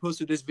day I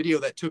posted this video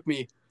that took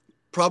me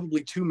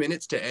probably 2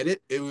 minutes to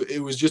edit.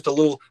 It was just a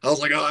little, I was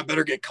like, oh, I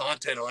better get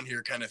content on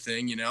here kind of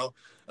thing,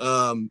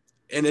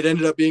 and it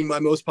ended up being my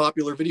most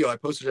popular video. I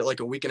posted it like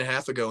a week and a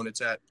half ago, and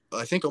it's at,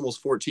 I think,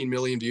 almost 14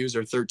 million views,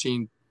 or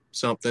 13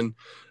 something,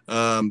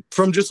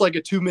 from just like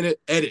a 2-minute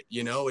edit,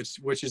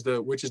 which is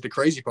the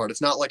crazy part.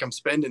 It's not like I'm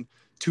spending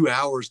 2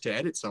 hours to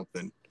edit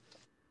something.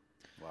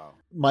 Wow.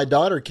 My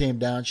daughter came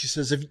down. She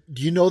says,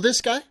 do you know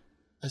this guy?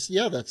 I said,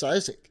 yeah, that's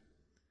Isaac.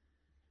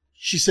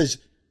 She says,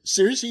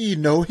 seriously, you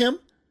know him?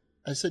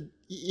 I said,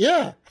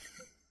 yeah.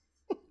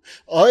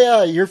 Oh,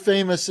 yeah, you're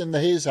famous in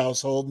the Hayes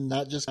household, and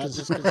not just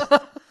because.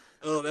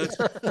 Oh, that's.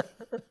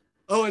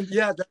 Oh, and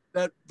yeah,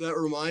 that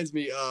reminds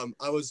me.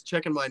 I was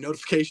checking my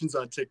notifications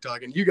on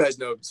TikTok, and you guys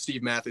know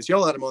Steve Mathis.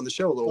 Y'all had him on the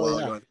show a little while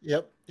ago.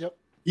 Yep.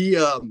 He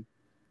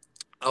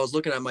I was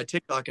looking at my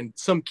TikTok and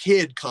some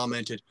kid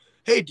commented,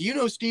 "Hey, do you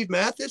know Steve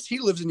Mathis? He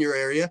lives in your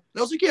area." And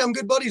I was like, "Yeah, I'm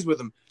good buddies with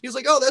him." He was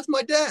like, "Oh, that's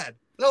my dad."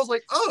 And I was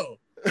like, "Oh."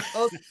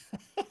 I was,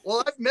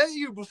 well, I've met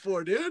you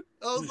before, dude.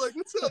 I was like,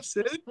 "What's up,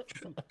 Sid?"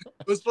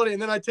 It was funny.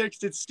 And then I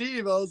texted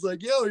Steve. I was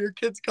like, "Yo, your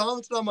kid's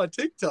commented on my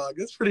TikTok.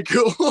 That's pretty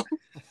cool."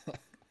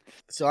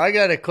 So I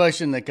got a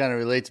question that kind of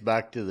relates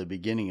back to the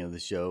beginning of the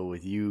show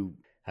with you.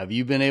 Have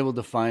you been able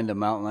to find a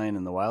mountain lion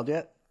in the wild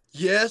yet?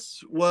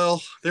 Yes.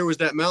 Well, there was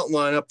that mountain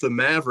lion up the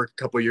Maverick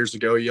a couple of years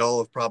ago. Y'all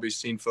have probably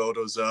seen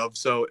photos of.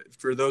 So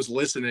for those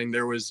listening,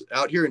 there was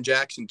out here in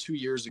Jackson 2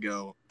 years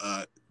ago,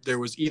 there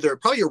was either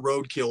probably a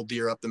roadkill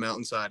deer up the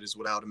mountainside is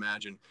what I would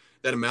imagine,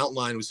 that a mountain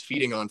lion was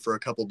feeding on for a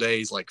couple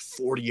days, like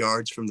 40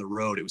 yards from the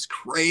road. It was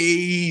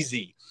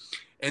crazy.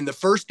 And the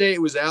first day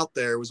it was out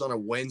there, it was on a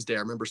Wednesday. I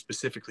remember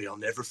specifically, I'll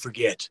never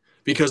forget,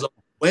 because on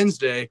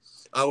Wednesday,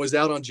 I was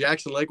out on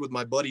Jackson Lake with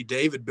my buddy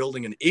David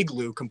building an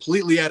igloo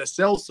completely out of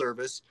cell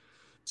service.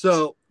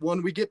 So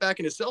when we get back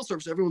into cell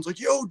service, everyone's like,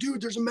 "Yo,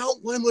 dude, there's a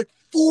mountain lion like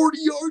 40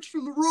 yards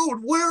from the road.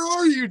 Where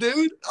are you,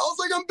 dude?" I was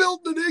like, "I'm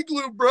building an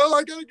igloo, bro.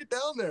 I got to get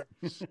down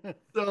there."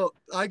 So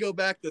I go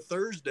back to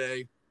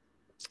Thursday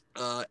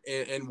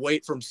and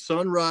wait from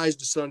sunrise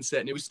to sunset.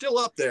 And it was still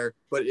up there,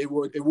 but it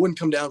wouldn't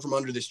come down from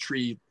under this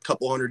tree a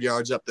couple hundred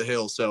yards up the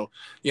hill. So,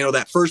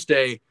 that first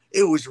day,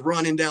 it was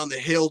running down the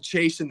hill,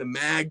 chasing the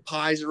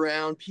magpies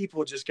around.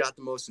 People just got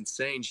the most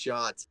insane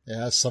shots.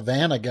 Yeah,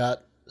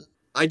 Savannah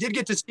I did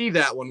get to see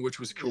that one, which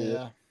was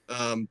cool.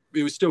 Yeah.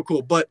 It was still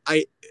cool. But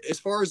as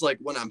far as like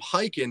when I'm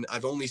hiking,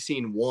 I've only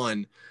seen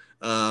one.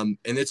 And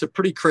it's a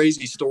pretty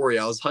crazy story.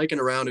 I was hiking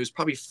around, it was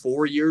probably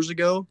 4 years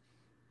ago,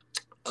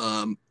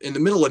 in the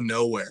middle of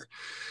nowhere.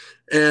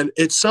 And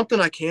it's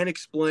something I can't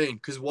explain,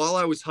 because while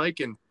I was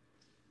hiking,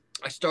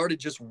 I started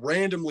just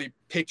randomly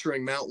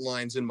picturing mountain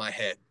lions in my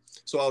head.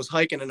 So I was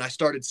hiking and I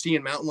started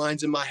seeing mountain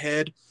lions in my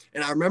head.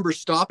 And I remember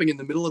stopping in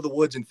the middle of the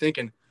woods and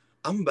thinking,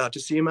 I'm about to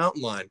see a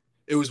mountain lion.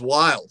 It was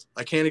wild.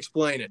 I can't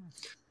explain it.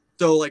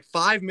 So like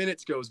 5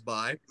 minutes goes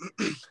by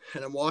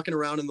and I'm walking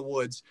around in the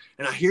woods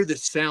and I hear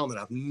this sound that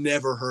I've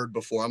never heard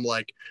before. I'm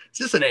like, is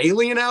this an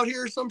alien out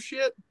here or some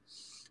shit?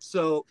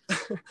 So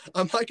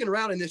I'm hiking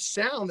around and this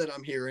sound that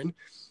I'm hearing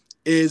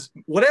is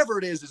whatever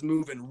it is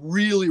moving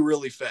really,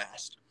 really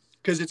fast.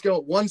 Because it's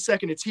going 1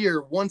 second it's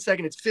here, 1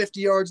 second it's 50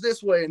 yards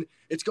this way, and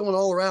it's going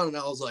all around. And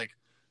I was like,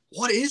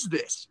 what is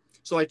this?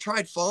 So I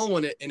tried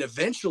following it, and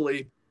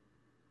eventually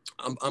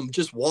I'm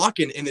just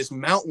walking, and this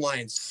mountain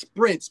lion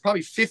sprints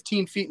probably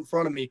 15 feet in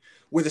front of me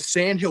with a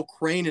sandhill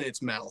crane in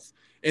its mouth.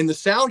 And the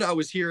sound I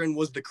was hearing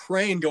was the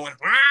crane going,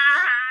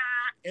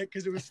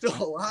 because it was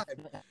still alive.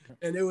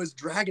 And it was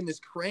dragging this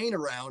crane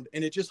around,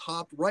 and it just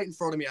hopped right in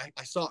front of me.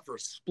 I saw it for a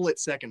split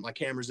second. My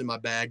camera's in my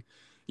bag.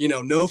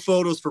 No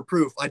photos for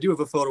proof. I do have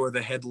a photo of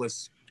the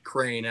headless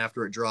crane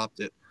after it dropped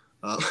it.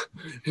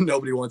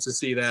 Nobody wants to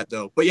see that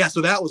though. But yeah,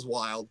 so that was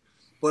wild.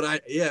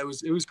 But it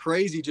was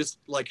crazy, just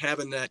like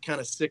having that kind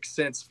of sixth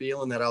sense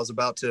feeling that I was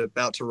about to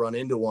run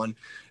into one.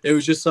 It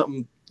was just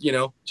something,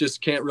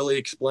 just can't really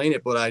explain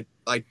it. But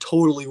I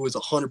totally was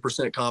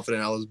 100%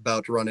 confident I was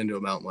about to run into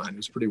a mountain lion. It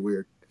was pretty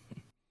weird.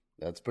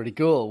 That's pretty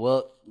cool.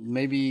 Well,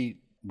 maybe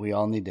we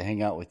all need to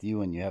hang out with you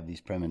when you have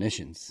these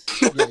premonitions.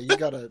 Yeah,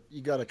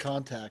 you gotta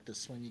contact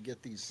us when you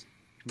get these,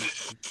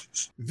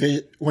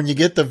 when you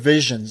get the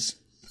visions.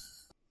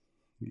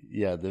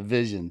 Yeah, the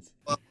visions.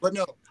 But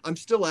no, I'm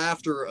still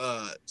after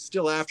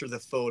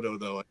the photo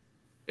though.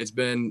 It's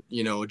been,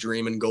 a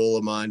dream and goal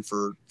of mine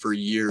for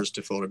years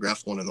to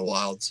photograph one in the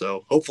wild.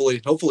 So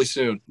hopefully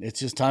soon. It's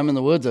just time in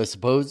the woods, I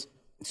suppose.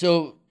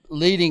 So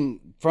leading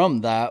from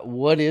that,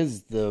 what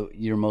is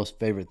your most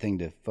favorite thing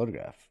to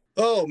photograph?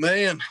 Oh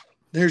man,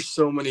 there's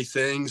so many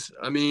things.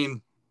 I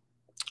mean,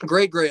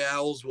 great gray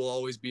owls will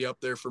always be up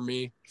there for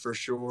me, for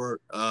sure.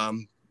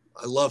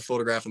 I love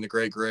photographing the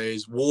great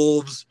grays.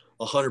 Wolves,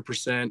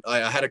 100%.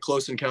 I had a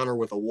close encounter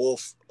with a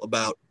wolf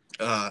about,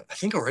 I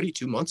think already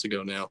 2 months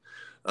ago now,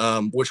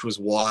 which was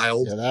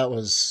wild. Yeah, that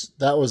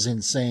was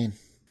insane.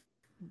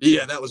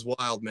 Yeah, that was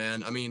wild,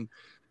 man. I mean,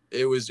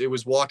 it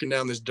was walking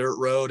down this dirt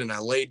road and I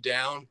laid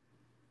down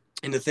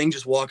and the thing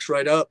just walks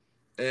right up.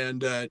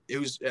 And it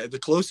was the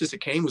closest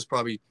it came was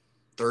probably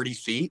 30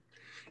 feet.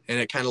 And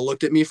it kind of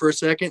looked at me for a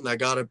second and I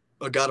got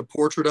a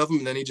portrait of him,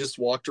 and then he just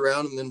walked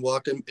around and then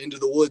walked into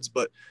the woods.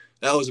 But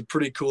that was a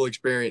pretty cool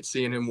experience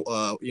seeing him,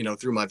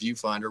 through my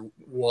viewfinder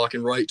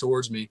walking right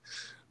towards me.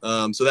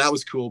 So that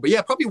was cool. But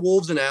yeah, probably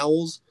wolves and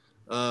owls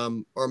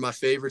are my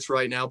favorites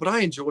right now. But I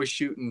enjoy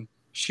shooting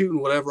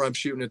whatever I'm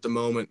shooting at the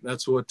moment.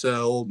 That's what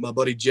my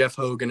buddy Jeff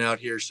Hogan out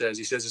here says.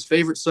 He says his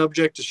favorite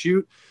subject to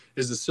shoot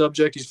is the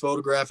subject he's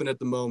photographing at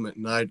the moment.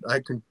 And I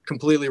can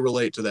completely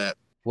relate to that.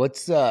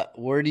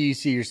 Where do you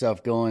see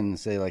yourself going,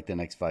 say, like the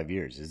next 5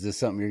 years? Is this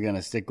something you're going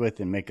to stick with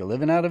and make a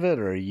living out of it?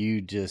 Or are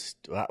you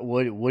just,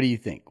 what do you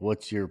think?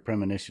 What's your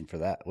premonition for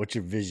that? What's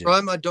your vision?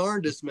 Try my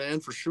darndest, man,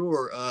 for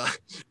sure.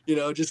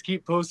 Just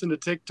keep posting to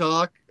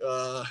TikTok.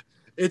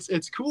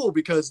 It's cool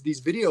because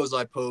these videos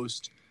I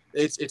post,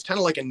 it's kind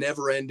of like a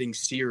never ending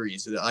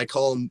series. I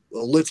call them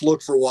Let's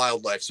Look for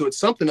Wildlife. So it's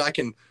something I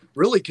can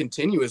really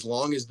continue as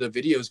long as the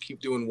videos keep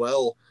doing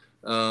well.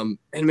 And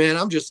man,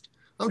 I'm just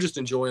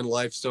enjoying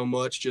life so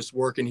much, just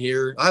working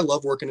here. I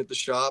love working at the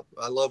shop.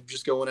 I love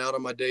just going out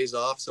on my days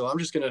off. So I'm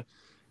just going to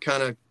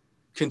kind of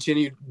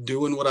continue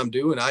doing what I'm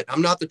doing.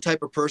 I'm not the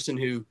type of person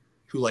who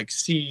like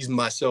sees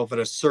myself at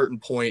a certain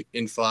point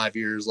in 5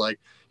 years. Like,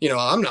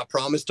 I'm not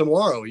promised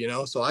tomorrow,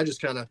 so I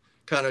just kind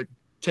of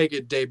take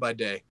it day by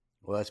day.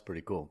 Well, that's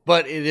pretty cool.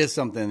 But it is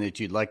something that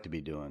you'd like to be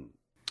doing.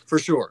 For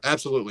sure.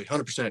 Absolutely.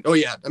 100%. Oh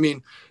yeah. I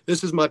mean,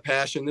 this is my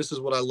passion. This is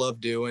what I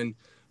love doing.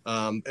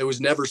 It was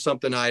never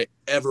something I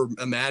ever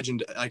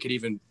imagined I could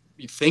even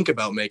think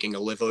about making a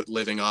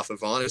living off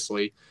of,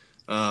 honestly.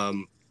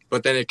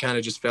 But then it kind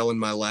of just fell in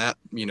my lap,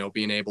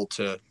 being able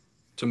to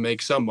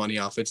make some money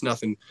off. It's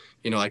nothing,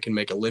 I can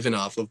make a living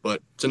off of,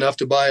 but it's enough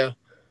to buy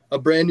a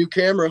brand new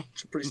camera,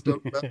 which I'm pretty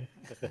stoked about.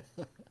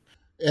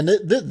 And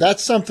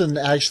that's something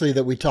actually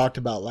that we talked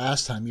about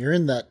last time. You're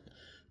in that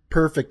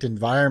perfect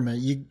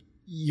environment.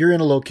 You're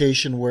in a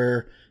location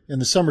where in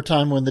the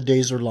summertime when the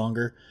days are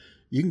longer,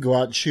 you can go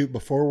out and shoot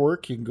before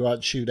work. You can go out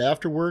and shoot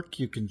after work.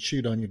 You can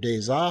shoot on your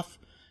days off.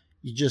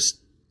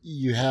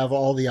 You have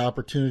all the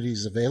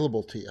opportunities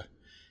available to you.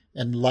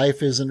 And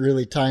life isn't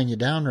really tying you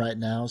down right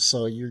now.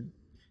 So you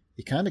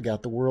kind of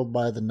got the world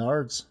by the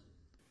nards.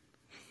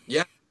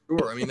 Yeah,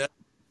 sure. I mean,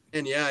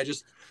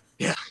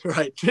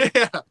 right.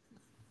 Yeah.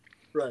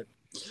 Right.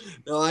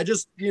 No, I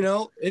just,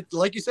 it,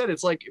 like you said,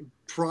 it's like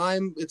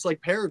it's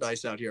like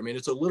paradise out here. I mean,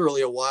 it's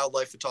literally a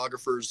wildlife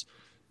photographer's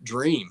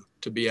dream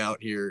to be out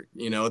here.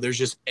 There's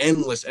just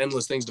endless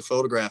things to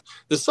photograph.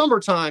 The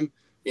summertime,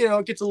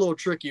 it gets a little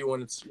tricky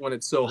when it's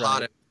so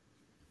hot.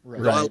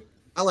 Right. So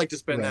I like to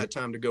spend that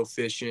time to go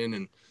fishing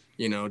and,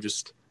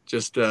 just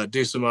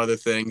do some other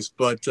things.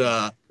 But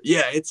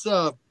yeah, it's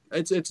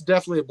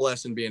definitely a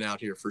blessing being out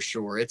here for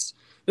sure.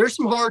 There's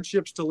some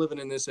hardships to living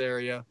in this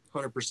area,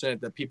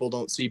 100%, that people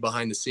don't see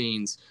behind the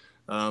scenes.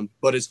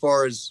 But as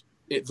far as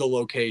the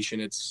location,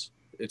 it's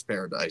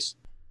paradise.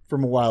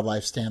 From a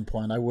wildlife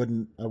standpoint, I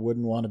wouldn't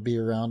want to be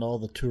around all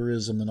the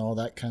tourism and all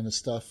that kind of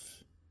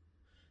stuff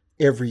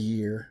every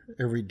year,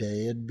 every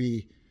day. It'd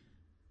be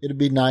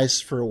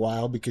nice for a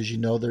while because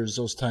there's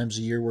those times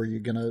a year where you're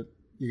gonna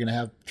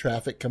have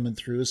traffic coming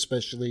through,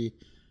 especially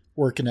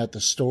working at the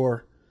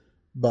store.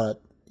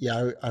 But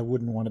yeah, I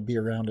wouldn't want to be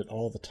around it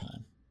all the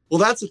time. Well,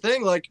 that's the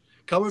thing. Like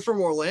coming from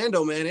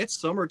Orlando, man, it's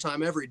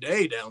summertime every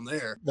day down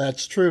there.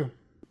 That's true.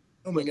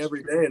 Filming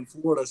every day in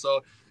Florida,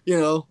 so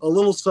a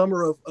little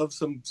summer of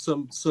some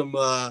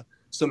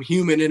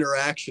human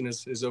interaction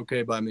is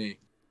okay by me.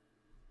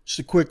 Just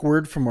a quick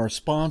word from our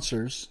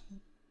sponsors.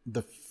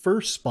 The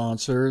first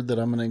sponsor that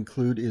I'm going to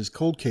include is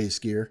Cold Case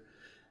Gear.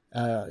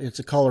 It's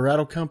a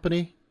Colorado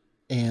company,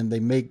 and they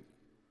make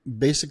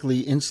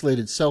basically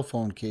insulated cell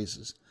phone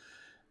cases.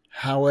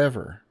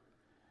 However,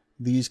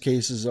 these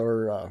cases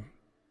are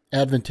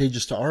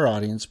advantageous to our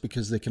audience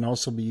because they can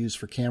also be used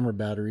for camera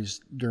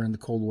batteries during the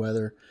cold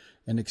weather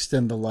and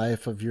extend the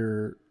life of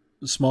your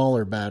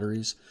smaller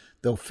batteries.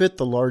 They'll fit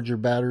the larger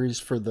batteries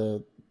for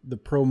the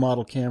pro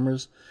model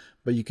cameras,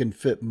 but you can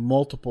fit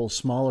multiple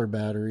smaller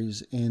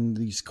batteries in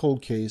these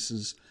cold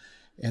cases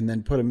and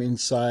then put them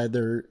inside.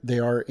 They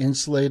are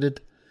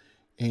insulated,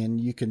 and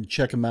you can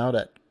check them out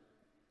at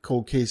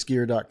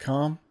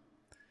coldcasegear.com.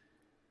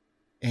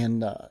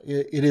 And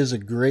it is a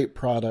great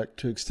product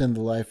to extend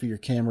the life of your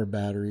camera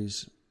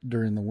batteries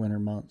during the winter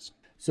months.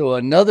 So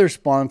another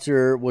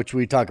sponsor, which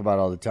we talk about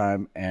all the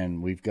time,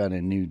 and we've got a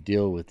new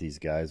deal with these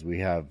guys. We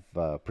have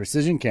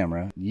Precision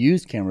Camera.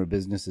 Used camera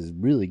business is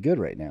really good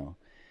right now.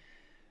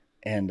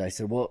 And I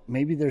said, well,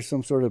 maybe there's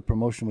some sort of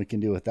promotion we can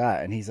do with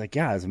that. And he's like,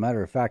 yeah, as a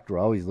matter of fact, we're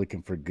always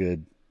looking for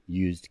good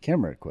used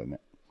camera equipment.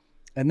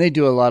 And they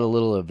do a lot of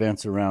little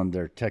events around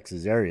their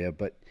Texas area.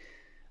 But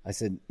I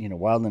said,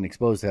 Wild and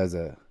Exposed has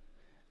a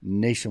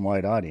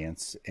nationwide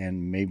audience,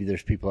 and maybe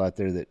there's people out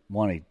there that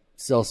want to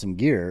sell some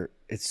gear.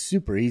 It's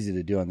super easy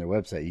to do on their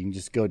website. You can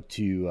just go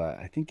to,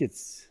 I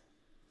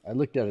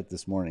looked at it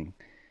this morning,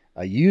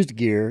 used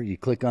gear. You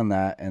click on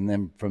that, and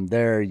then from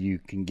there you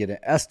can get an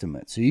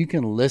estimate. So you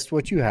can list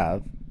what you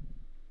have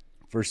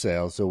for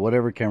sale. So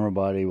whatever camera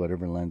body,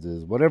 whatever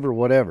lenses,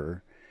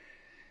 whatever,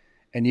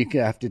 and you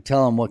have to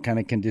tell them what kind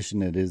of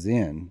condition it is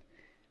in.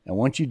 And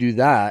once you do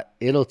that,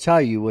 it'll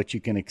tell you what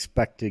you can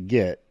expect to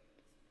get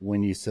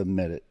when you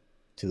submit it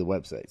to the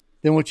website.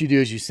 Then what you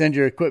do is you send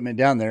your equipment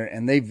down there,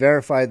 and they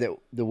verify that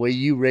the way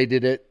you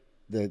rated it,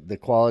 the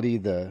quality,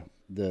 the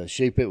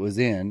shape it was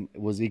in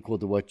was equal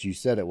to what you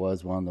said it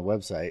was on the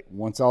website.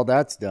 Once all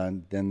that's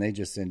done, then they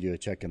just send you a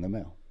check in the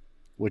mail,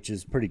 which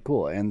is pretty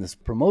cool. And this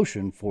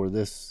promotion for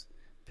this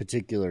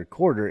particular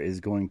quarter is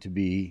going to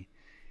be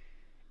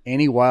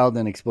any Wild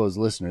and Exposed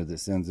listener that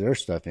sends their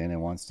stuff in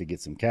and wants to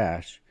get some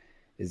cash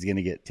is going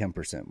to get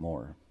 10%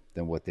 more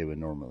than what they would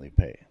normally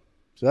pay.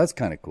 So that's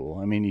kind of cool.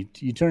 I mean,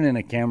 you turn in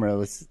a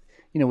camera,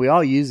 we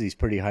all use these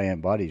pretty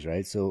high-end bodies,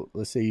 right? So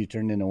let's say you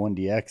turned in a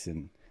 1DX,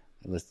 and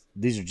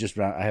these are just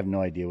round, I have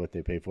no idea what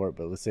they pay for it,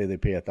 but let's say they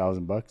pay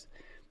 $1,000.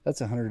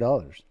 That's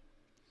 $100.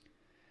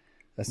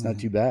 That's not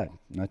too bad,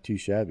 not too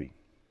shabby.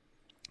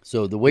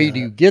 So the way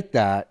you get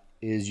that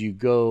is you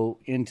go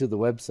into the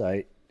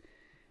website,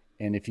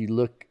 and if you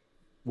look,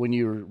 when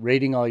you're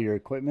rating all your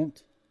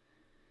equipment,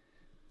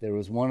 there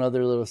was one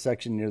other little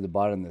section near the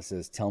bottom that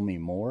says "Tell me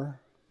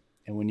more,"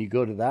 and when you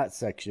go to that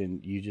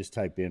section, you just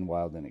type in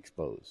 "Wild and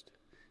Exposed."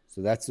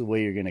 So that's the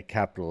way you're going to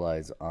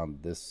capitalize on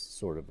this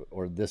sort of,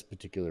 or this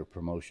particular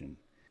promotion.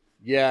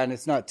 Yeah, and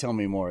it's not "Tell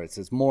me more." It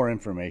says "More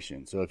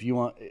information." So if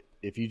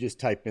you just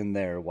type in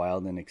there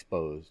 "Wild and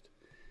Exposed,"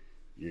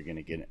 you're going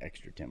to get an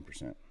extra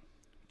 10%,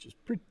 which is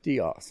pretty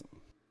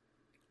awesome.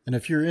 And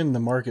if you're in the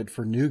market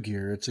for new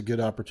gear, it's a good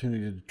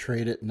opportunity to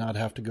trade it and not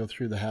have to go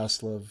through the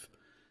hassle of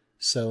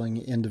selling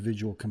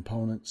individual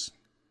components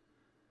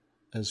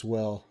as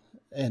well,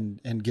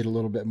 and get a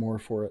little bit more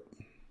for it.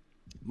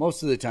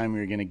 Most of the time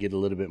you're going to get a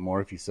little bit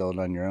more if you sell it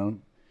on your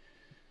own,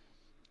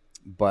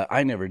 but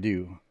I never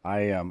do.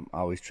 I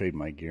always trade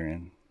my gear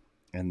in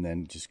and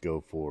then just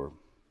go for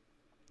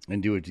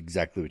and do it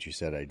exactly what you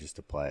said. I just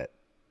apply it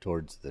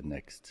towards the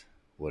next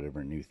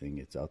whatever new thing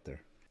it's out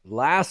there.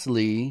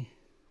 Lastly,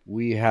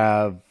 we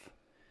have,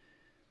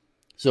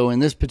 so in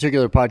this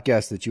particular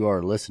podcast that you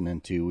are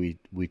listening to,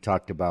 we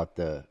talked about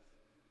the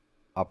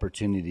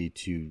opportunity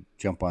to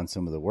jump on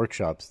some of the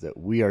workshops that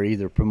we are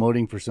either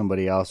promoting for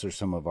somebody else or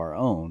some of our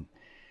own.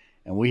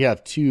 And we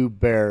have 2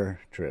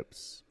 bear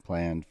trips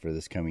planned for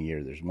this coming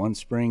year. There's one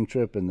spring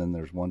trip and then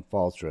there's one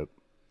fall trip.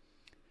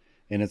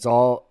 And it's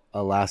all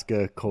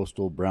Alaska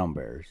coastal brown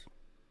bears.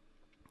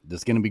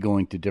 That's going to be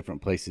going to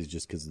different places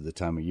just because of the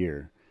time of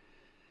year.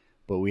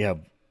 But we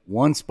have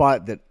one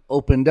spot that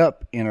opened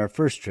up in our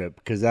first trip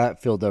because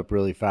that filled up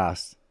really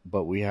fast.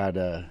 But we had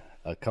a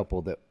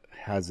couple that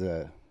has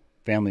a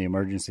family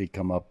emergency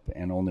come up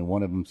and only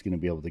one of them is going to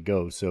be able to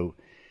go. So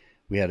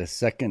we had a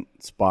second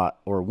spot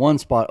or one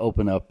spot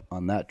open up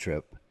on that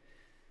trip.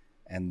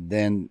 And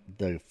then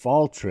the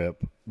fall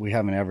trip, we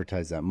haven't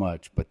advertised that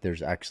much, but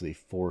there's actually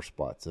 4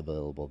 spots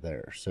available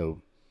there.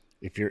 So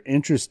if you're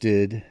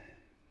interested,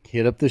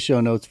 hit up the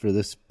show notes for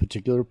this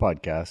particular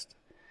podcast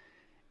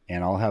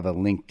and I'll have a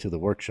link to the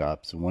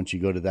workshops. And once you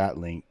go to that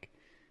link,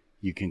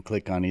 you can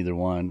click on either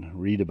one,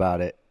 read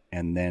about it.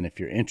 And then if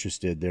you're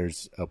interested,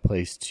 there's a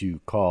place to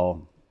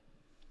call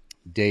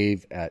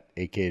Dave at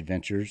AK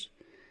Adventures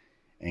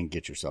and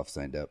get yourself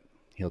signed up.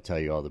 He'll tell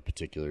you all the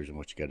particulars and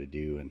what you got to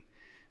do. And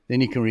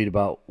then you can read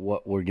about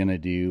what we're going to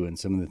do and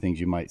some of the things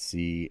you might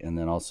see and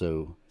then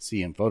also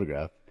see and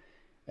photograph.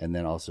 And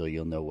then also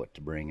you'll know what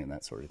to bring and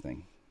that sort of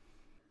thing.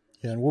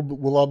 Yeah, and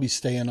we'll all be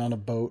staying on a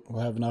boat.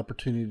 We'll have an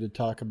opportunity to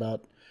talk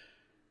about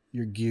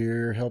your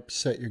gear, help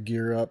set your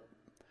gear up,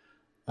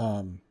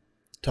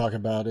 talk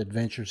about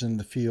adventures in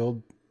the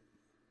field,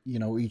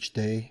 each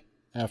day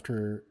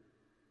after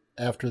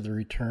the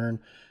return.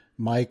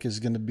 Mike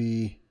is going to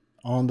be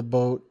on the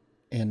boat,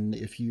 and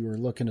if you are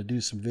looking to do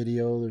some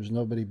video, there's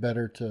nobody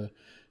better to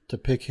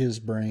pick his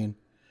brain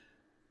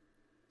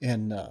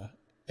and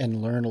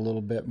learn a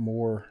little bit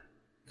more,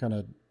 kind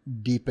of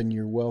deepen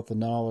your wealth of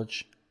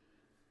knowledge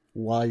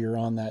while you're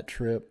on that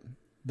trip.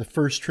 The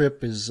first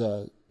trip is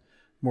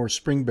more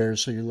spring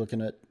bears, so you're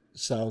looking at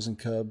sows and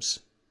cubs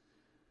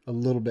a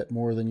little bit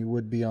more than you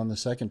would be on the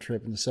second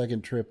trip, and the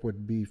second trip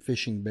would be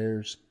fishing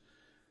bears.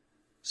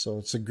 So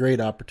it's a great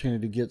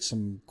opportunity to get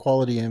some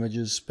quality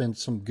images, spend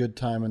some good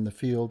time in the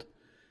field,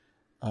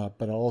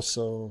 but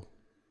also,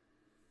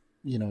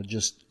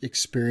 just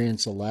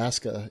experience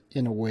Alaska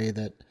in a way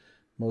that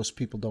most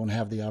people don't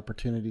have the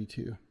opportunity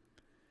to.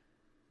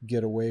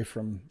 Get away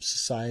from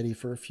society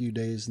for a few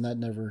days, and that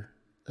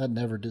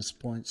never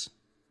disappoints.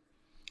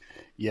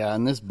 Yeah,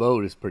 and this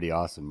boat is pretty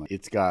awesome.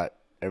 It's got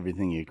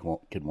everything you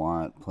could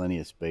want, plenty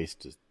of space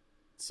to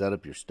set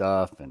up your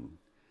stuff, and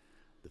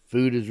the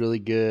food is really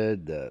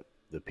good.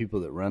 The people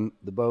that run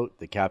the boat,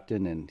 the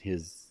captain and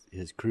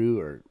his crew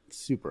are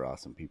super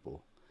awesome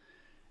people.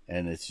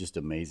 And it's just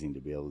amazing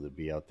to be able to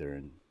be out there.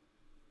 And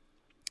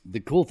the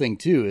cool thing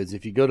too is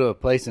if you go to a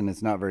place and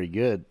it's not very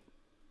good,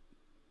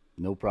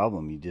 no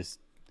problem. You just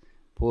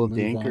pull up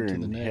the anchor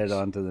and head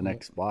on to the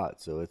next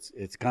spot. So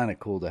it's kind of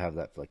cool to have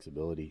that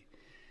flexibility.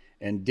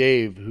 And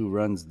Dave, who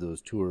runs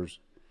those tours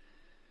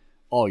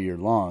all year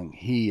long,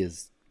 he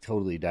is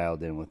totally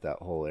dialed in with that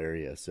whole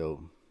area.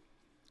 So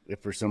if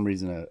for some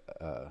reason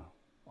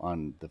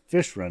on the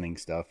fish running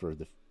stuff or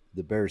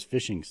the bears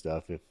fishing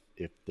stuff,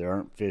 if there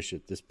aren't fish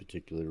at this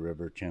particular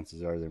river,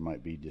 chances are there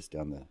might be just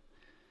down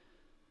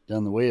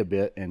the way a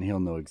bit, and he'll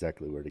know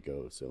exactly where to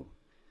go. So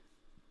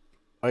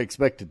I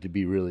expect it to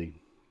be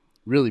really,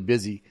 really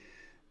busy.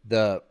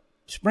 The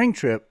spring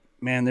trip,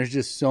 man, there's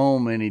just so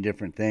many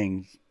different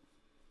things.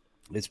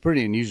 It's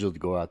pretty unusual to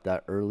go out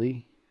that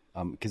early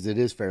because it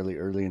is fairly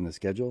early in the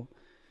schedule.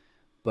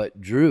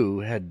 But Drew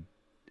had,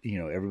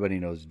 everybody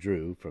knows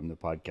Drew from the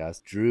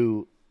podcast.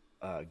 Drew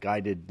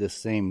guided this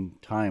same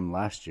time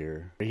last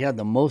year. He had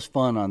the most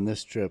fun on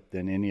this trip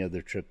than any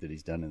other trip that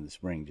he's done in the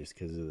spring just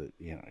because of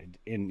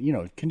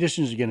the,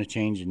 conditions are going to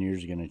change and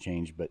years are going to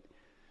change. But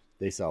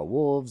they saw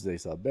wolves, they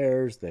saw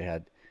bears, they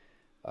had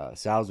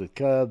sows with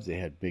cubs, they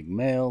had big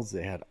males,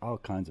 they had all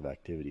kinds of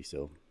activity.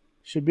 So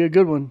should be a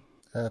good one.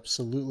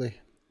 Absolutely.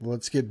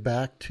 let's get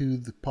back to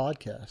the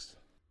podcast.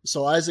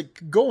 So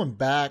Isaac, going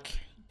back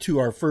to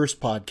our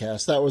first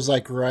podcast, that was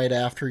like right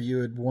after you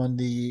had won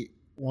the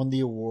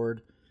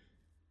award.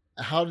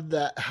 How did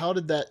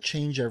that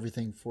change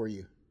everything for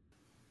you?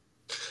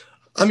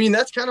 I mean,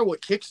 that's kind of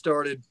what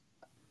kickstarted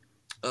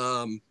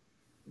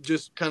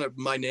just kind of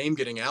my name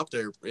getting out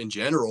there in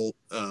general.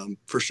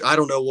 For sure, I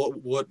don't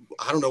know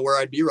I don't know where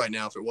I'd be right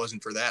now if it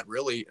wasn't for that,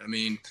 really. I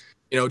mean,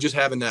 just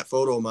having that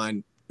photo of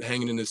mine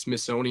hanging in the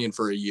Smithsonian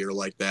for a year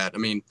like that. I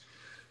mean,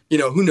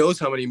 who knows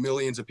how many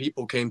millions of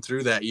people came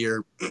through that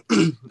year,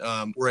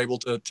 were able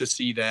to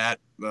see that.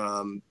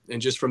 And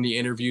just from the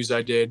interviews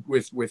I did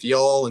with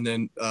y'all, and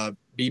then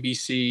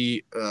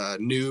BBC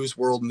News,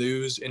 World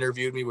News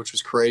interviewed me, which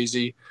was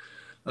crazy.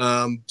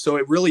 So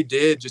it really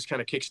did just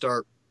kind of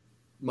kickstart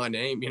my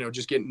name,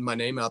 just getting my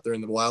name out there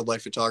in the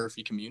wildlife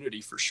photography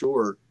community for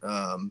sure.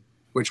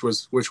 Which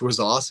was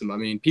awesome. I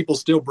mean, people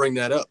still bring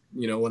that up,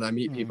 when I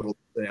meet people,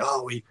 say,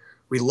 "Oh,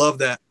 we love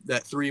that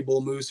 3 bull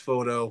moose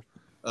photo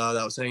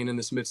that was hanging in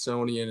the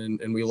Smithsonian,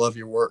 and we love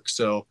your work."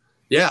 So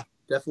yeah,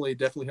 definitely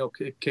help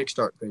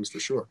kickstart things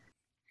for sure.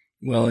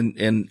 Well,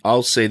 and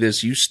I'll say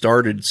this, you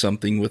started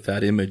something with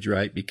that image,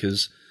 right?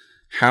 Because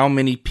how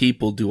many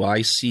people do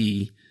I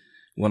see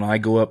when I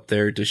go up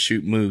there to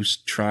shoot moose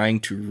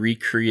trying to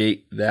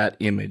recreate that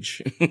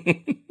image?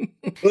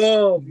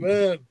 Oh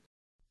man.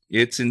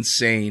 It's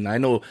insane. I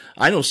know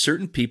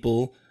certain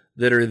people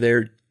that are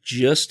there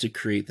just to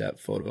create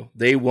that photo.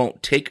 They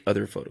won't take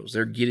other photos.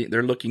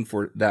 They're looking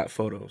for that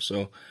photo.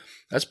 So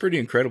that's pretty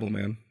incredible,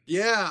 man.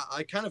 Yeah,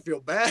 I kind of feel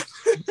bad.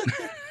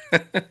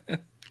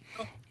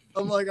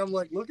 I'm like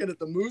looking at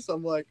the moose.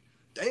 I'm like,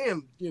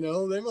 damn,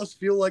 they must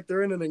feel like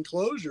they're in an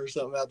enclosure or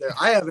something out there.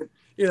 I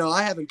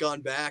haven't gone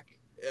back.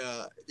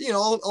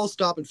 I'll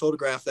stop and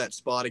photograph that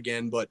spot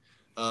again, but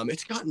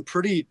it's gotten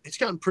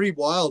pretty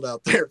wild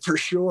out there for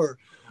sure.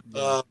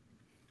 But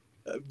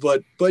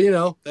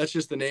that's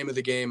just the name of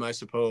the game, I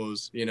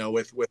suppose,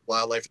 with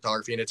wildlife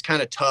photography. And it's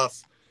kind of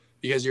tough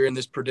because you're in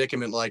this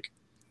predicament, like,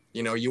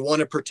 you want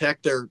to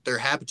protect their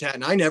habitat.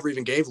 And I never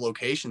even gave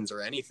locations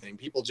or anything.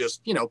 People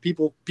just,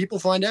 people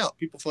find out,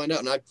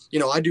 and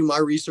I do my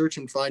research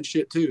and find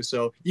shit too.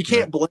 So you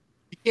can't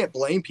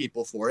blame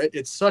people for it.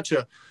 It's such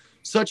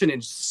an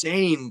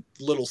insane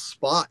little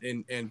spot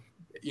and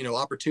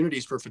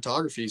opportunities for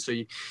photography. So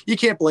you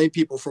can't blame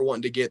people for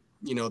wanting to get,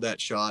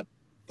 that shot.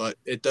 But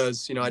it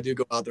does, I do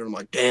go out there and I'm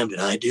like, damn, did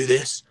I do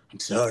this? I'm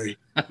sorry.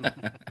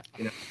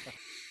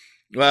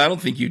 Well, I don't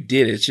think you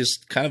did. It's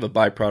just kind of a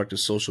byproduct of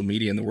social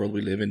media in the world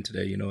we live in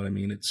today. You know what I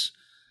mean? It's,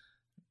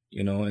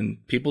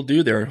 and people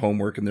do their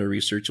homework and their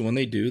research. And when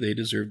they do, they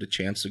deserve the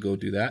chance to go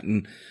do that.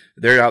 And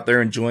they're out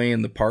there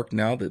enjoying the park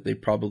now that they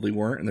probably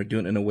weren't. And they're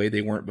doing it in a way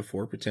they weren't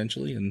before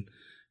potentially. And,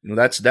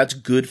 that's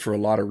good for a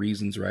lot of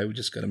reasons, right? We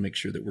just got to make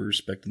sure that we're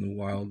respecting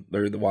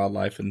the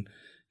wildlife and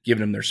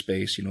giving them their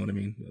space. You know what I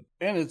mean?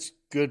 And it's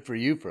good for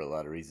you for a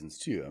lot of reasons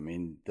too. I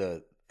mean,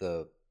 the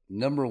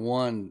number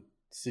one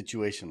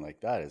situation like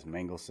that is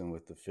Mangelsson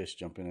with the fish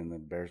jumping in the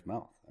bear's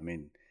mouth. I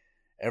mean,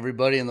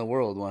 everybody in the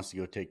world wants to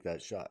go take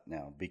that shot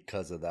now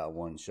because of that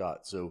one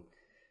shot. So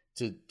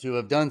to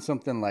have done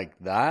something like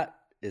that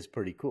is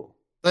pretty cool.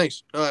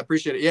 Thanks. I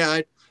appreciate it. Yeah,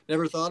 I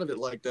never thought of it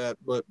like that,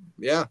 but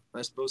yeah,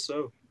 I suppose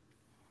so.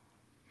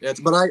 Yeah,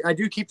 but I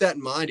do keep that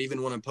in mind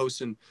even when I'm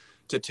posting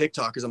to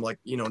TikTok, because I'm like,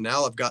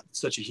 now I've got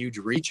such a huge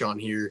reach on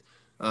here.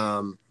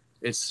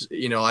 It's,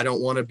 I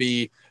don't want to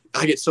be,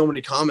 I get so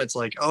many comments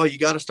like, oh, you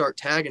got to start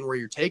tagging where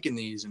you're taking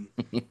these. And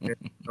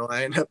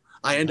I end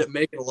up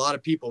making a lot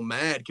of people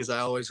mad because I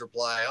always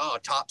reply, oh,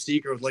 top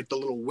secret with like the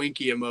little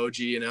winky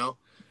emoji,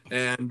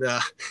 and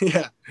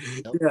yeah.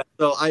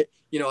 So I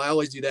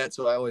always do that.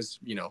 So I always,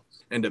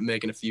 end up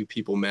making a few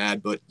people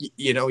mad, but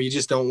you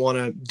just don't want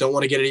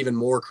to get it even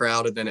more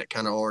crowded than it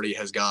kind of already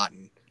has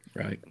gotten.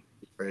 Right.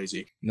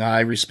 Crazy. No, I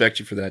respect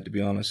you for that, to be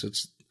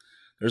honest.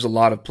 There's a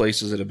lot of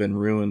places that have been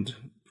ruined,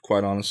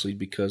 quite honestly,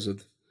 because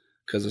of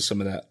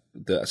some of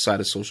the side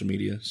of social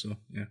media. So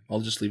yeah, I'll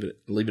just leave it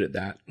at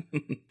that.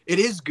 It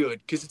is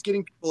good because it's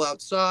getting people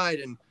outside,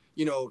 and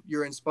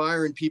you're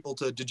inspiring people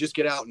to just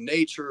get out in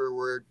nature,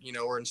 or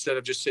instead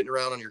of just sitting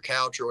around on your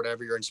couch or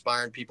whatever, you're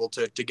inspiring people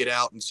to get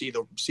out and see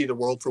the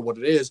world for what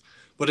it is.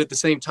 But at the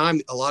same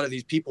time, a lot of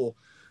these people,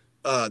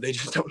 they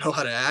just don't know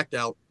how to act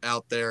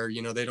out there.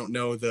 They don't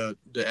know the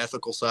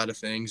ethical side of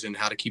things and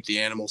how to keep the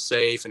animals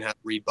safe and how to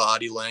read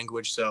body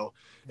language. So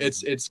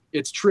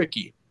it's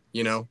tricky,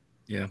 Yeah.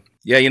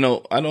 Yeah.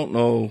 I don't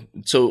know.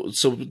 So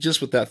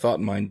just with that thought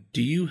in mind,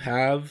 do you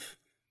have,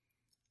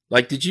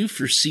 did you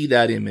foresee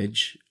that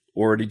image,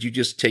 or did you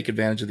just take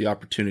advantage of the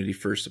opportunity?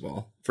 First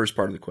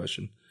part of the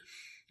question.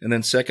 And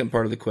then second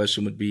part of the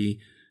question would be,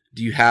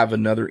 do you have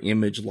another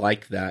image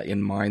like that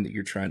in mind that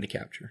you're trying to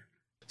capture?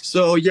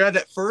 So yeah,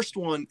 that first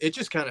one, it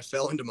just kind of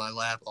fell into my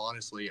lap.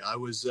 Honestly,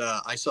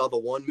 I saw the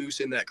one moose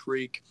in that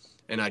creek,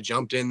 and I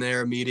jumped in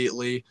there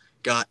immediately,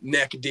 got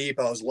neck deep.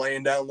 I was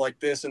laying down like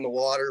this in the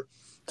water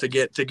to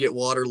get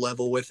water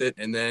level with it.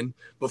 And then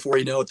before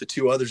you know it, the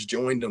two others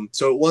joined them.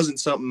 So it wasn't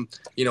something,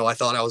 I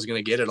thought I was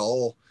going to get at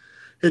all.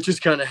 it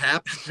just kind of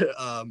happened.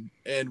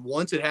 And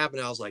once it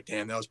happened, I was like,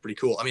 damn, that was pretty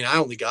cool. I mean, I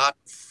only got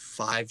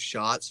 5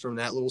 shots from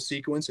that little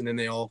sequence, and then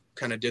they all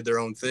kind of did their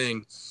own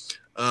thing.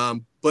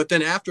 But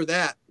then after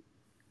that,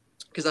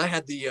 because I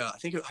had I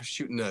think I was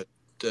shooting the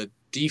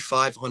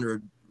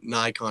D500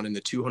 Nikon in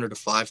the 200 to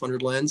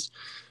 500 lens.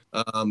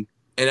 And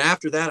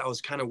after that, I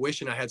was kind of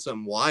wishing I had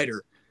something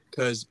wider,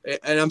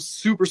 and I'm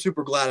super,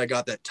 super glad I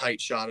got that tight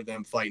shot of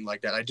them fighting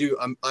like that. I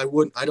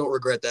don't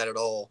regret that at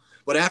all.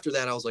 But after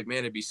that, I was like, man,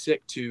 it'd be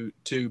sick to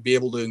be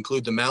able to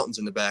include the mountains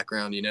in the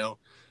background,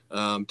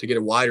 to get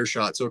a wider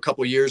shot. So a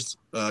couple years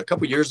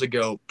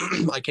ago,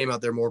 I came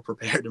out there more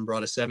prepared and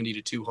brought a 70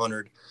 to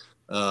 200,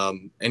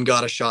 and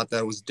got a shot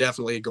that was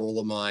definitely a goal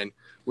of mine,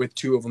 with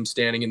 2 of them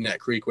standing in that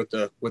creek with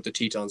the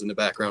Tetons in the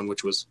background,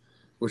 which was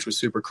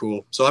super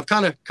cool. So I've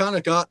kind of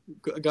got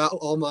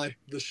all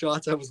the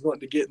shots I was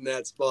wanting to get in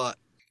that spot.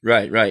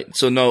 Right.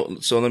 So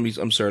let me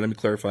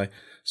clarify.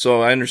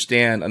 So I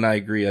understand and I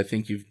agree. I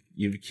think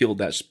you've killed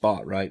that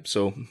spot, right?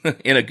 So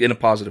in a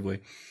positive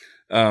way.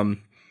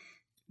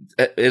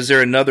 Is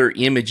there another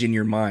image in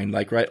your mind?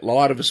 Like, right, a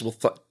lot of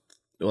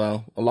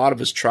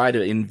us try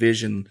to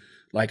envision,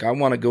 like, I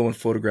want to go and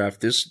photograph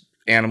this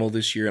animal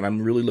this year, and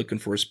I'm really looking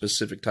for a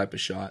specific type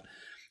of shot.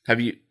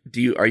 Do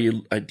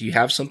you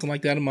have something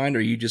like that in mind, or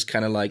are you just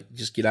kind of like,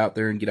 just get out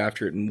there and get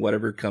after it, and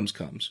whatever comes?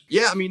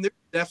 Yeah, I mean, there's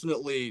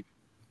definitely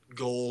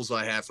goals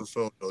I have for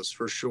photos,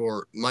 for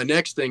sure. My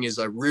next thing is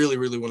I really,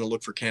 really want to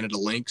look for Canada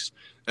lynx.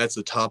 That's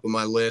the top of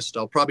my list.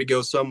 I'll probably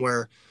go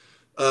somewhere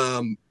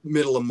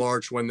middle of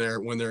March when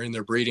they're in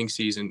their breeding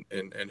season,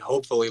 and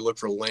hopefully look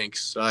for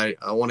lynx. I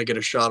want to get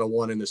a shot of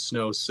one in the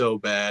snow so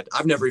bad.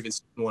 I've never even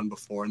seen one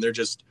before, and they're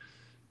just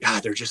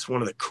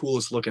one of the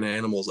coolest looking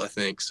animals, I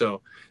think.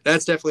 So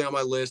that's definitely on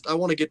my list. I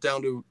want to get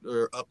down to,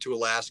 or up to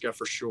Alaska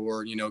for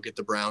sure, get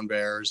the brown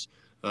bears,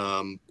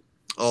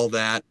 all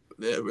that.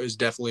 It was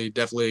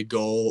definitely a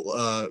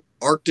goal.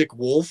 Arctic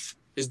wolf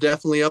is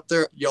definitely up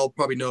there. Y'all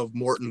probably know of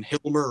Morton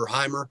Hilmer or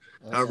Heimer,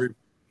 however you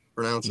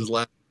pronounce his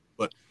last,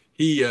 but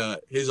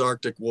his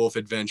Arctic wolf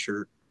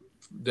adventure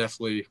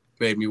definitely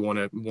made me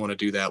want to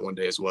do that one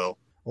day as well.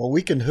 Well,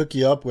 we can hook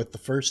you up with the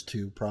first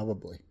 2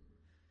 probably.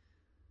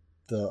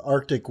 The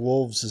Arctic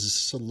wolves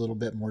is a little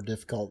bit more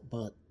difficult,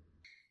 but.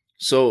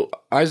 So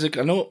Isaac,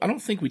 I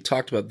don't think we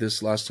talked about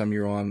this last time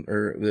you were on,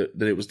 or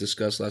that it was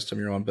discussed last time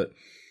you were on, but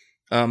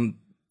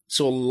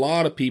so a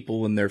lot of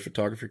people in their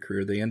photography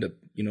career, they end up,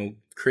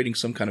 creating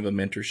some kind of a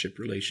mentorship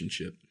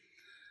relationship.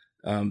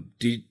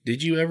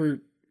 Did you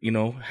ever,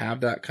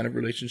 have that kind of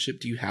relationship?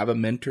 Do you have a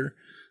mentor,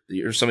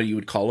 or somebody you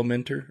would call a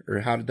mentor,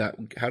 or how did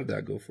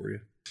that go for you?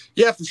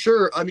 Yeah, for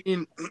sure. I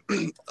mean,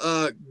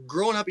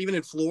 growing up, even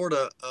in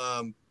Florida,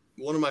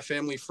 one of my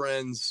family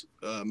friends,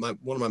 one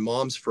of my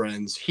mom's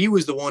friends, he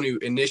was the one who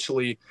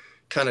initially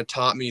kind of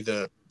taught me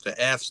the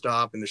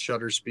f-stop and the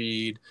shutter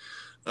speed,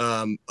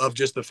 of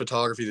just the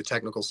photography, the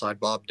technical side.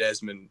 Bob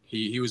Desmond,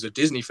 he was a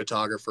Disney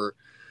photographer.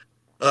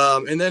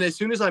 And then as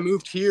soon as I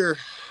moved here,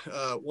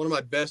 one of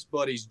my best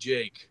buddies,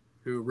 Jake,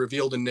 who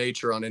Revealed in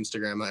Nature on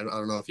Instagram. I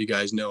don't know if you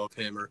guys know of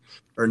him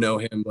or know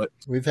him, but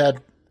we've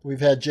had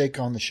Jake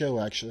on the show,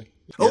 actually.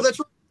 Oh, yep. That's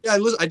right. Yeah,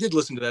 I did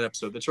listen to that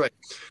episode. That's right.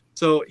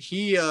 So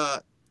he,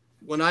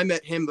 when I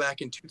met him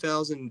back in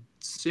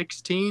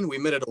 2016, we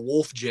met at a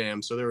wolf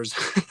jam. So there was,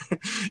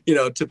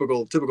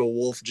 typical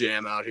wolf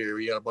jam out here.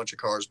 We got a bunch of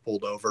cars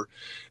pulled over,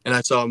 and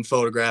I saw him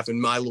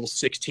photographing my little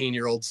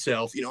 16-year-old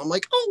self. I'm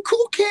like, oh,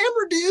 cool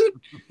camera, dude.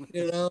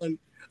 And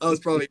I was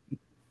probably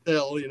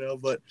hell,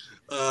 but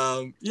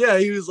yeah,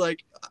 he was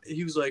like,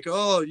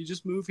 oh, you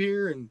just move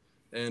here,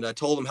 and I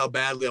told him how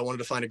badly I wanted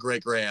to find a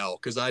great gray owl,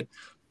 because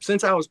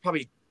since I was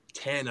probably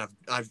 10,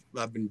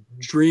 I've been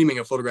dreaming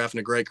of photographing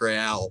a great gray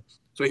owl.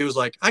 So he was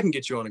like, I can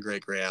get you on a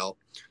great gray owl.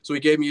 So he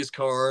gave me his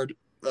card,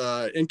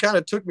 and kind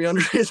of took me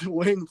under his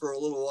wing for a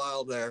little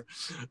while there.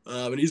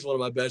 And he's one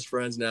of my best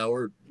friends now.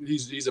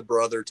 He's a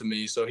brother to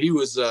me. So he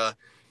was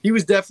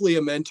definitely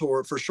a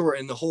mentor for sure.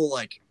 And the whole,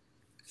 like,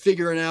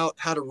 figuring out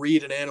how to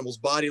read an animal's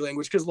body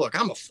language. Cause look,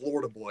 I'm a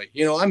Florida boy,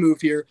 I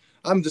moved here.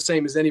 I'm the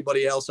same as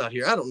anybody else out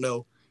here. I don't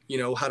know,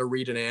 how to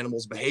read an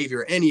animal's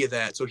behavior, any of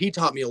that. So he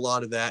taught me a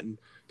lot of that, and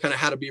kind of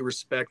how to be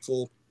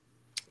respectful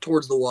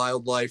towards the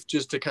wildlife,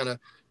 just to kind of,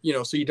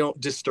 so you don't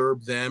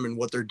disturb them and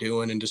what they're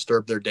doing, and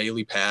disturb their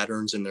daily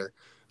patterns and their,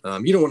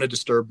 you don't want to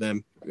disturb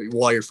them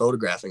while you're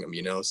photographing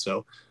them,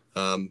 So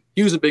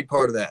he was a big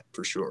part of that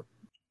for sure.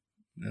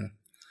 Yeah,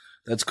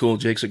 that's cool.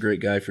 Jake's a great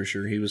guy for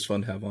sure. He was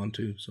fun to have on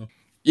too. So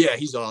yeah,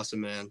 he's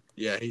awesome, man.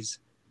 Yeah, he's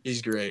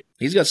great.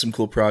 He's got some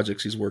cool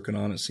projects he's working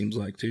on, it seems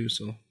like, too.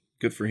 So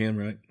good for him,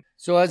 right?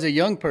 So as a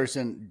young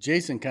person,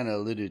 Jason kind of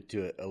alluded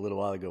to it a little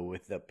while ago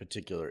with that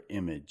particular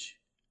image,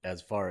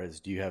 as far as,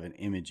 do you have an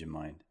image in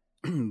mind?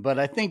 But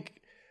I think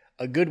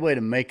a good way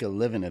to make a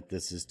living at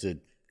this is to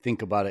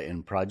think about it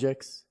in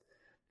projects.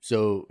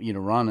 So,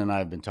 Ron and I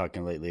have been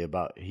talking lately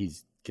about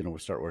he's going to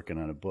start working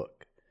on a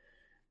book.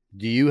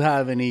 Do you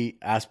have any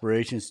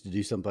aspirations to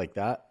do something like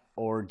that?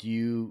 Or do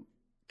you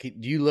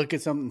look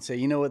at something and say,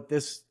 you know what,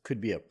 this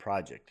could be a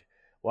project?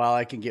 While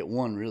I can get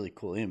one really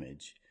cool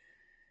image,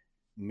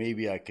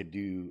 maybe I could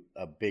do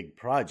a big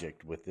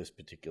project with this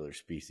particular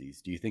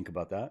species. Do you think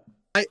about that?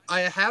 I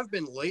have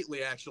been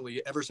lately,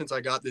 actually, ever since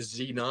I got this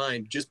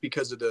Z9, just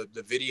because of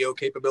the video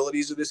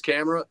capabilities of this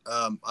camera.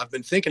 I've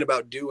been thinking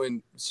about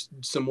doing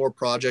some more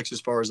projects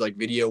as far as like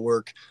video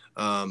work,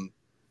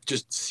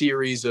 just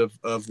series of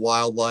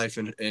wildlife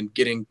and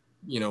getting,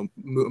 you know,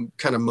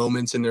 kind of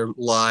moments in their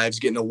lives,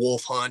 getting a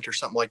wolf hunt or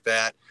something like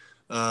that.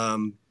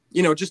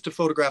 You know, just to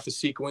photograph a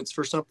sequence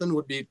for something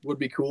would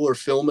be cool, or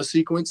film a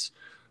sequence.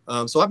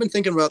 So I've been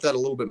thinking about that a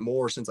little bit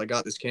more since I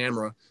got this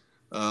camera,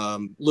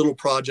 little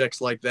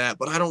projects like that,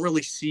 but I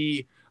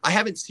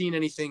haven't seen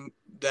anything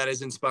that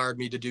has inspired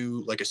me to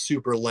do like a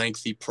super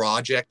lengthy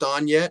project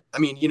on yet. I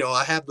mean, you know,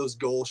 I have those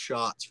goal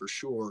shots for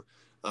sure,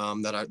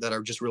 that I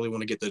just really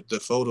want to get the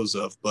photos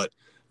of, but,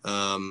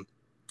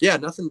 yeah,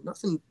 nothing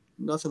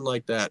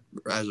like that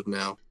as of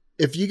now.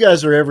 If you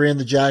guys are ever in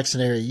the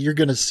Jackson area, you're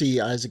going to see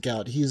Isaac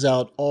out. He's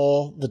out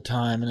all the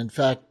time. And in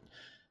fact,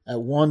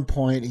 at one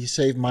point he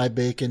saved my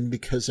bacon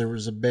because there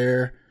was a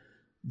bear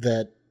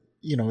that,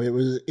 you know,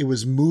 it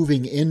was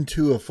moving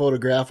into a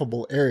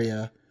photographable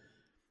area,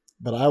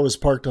 but I was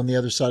parked on the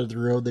other side of the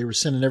road. They were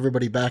sending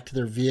everybody back to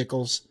their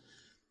vehicles.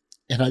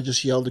 And I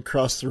just yelled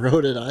across the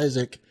road at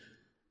Isaac.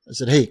 I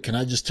said, "Hey, can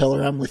I just tell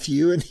her I'm with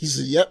you?" And he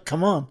said, "Yep,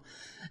 come on."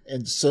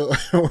 And so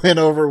I went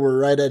over, we're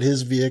right at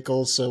his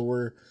vehicle. So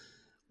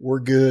we're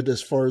good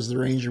as far as the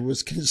Ranger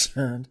was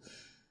concerned,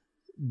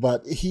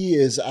 but he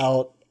is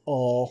out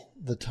all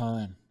the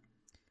time.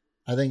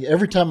 I think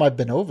every time I've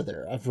been over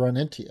there, I've run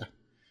into you,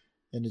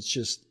 and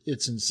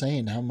it's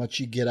insane how much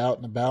you get out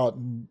and about.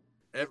 And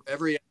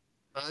every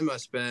time I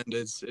spend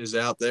is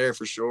out there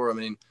for sure. I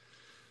mean,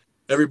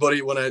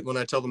 everybody, when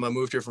I tell them I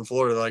moved here from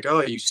Florida, they're like,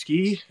 "Oh, you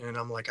ski?" And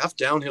I'm like, "I've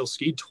downhill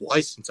skied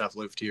twice since I've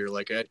lived here.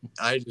 Like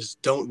I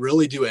just don't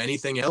really do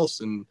anything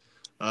else." And,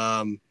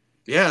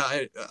 yeah,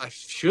 I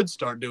should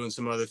start doing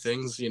some other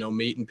things, you know,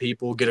 meeting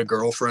people, get a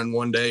girlfriend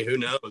one day, who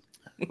knows,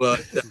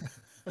 but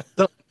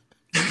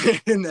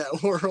in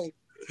that world.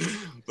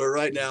 But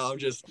right now I'm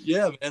just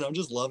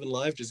loving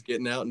life, just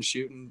getting out and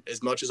shooting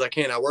as much as I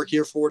can. I work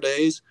here 4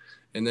 days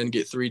and then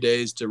get 3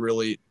 days to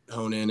really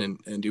hone in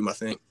and do my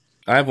thing.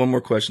 I have one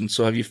more question.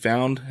 So have you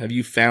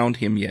found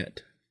him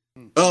yet?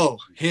 Oh,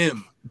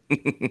 him.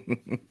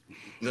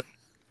 No.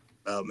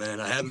 Oh man,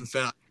 I haven't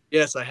found.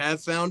 Yes, I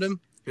have found him.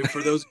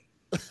 For those,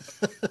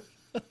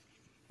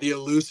 the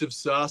elusive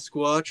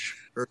Sasquatch,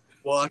 or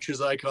Squatch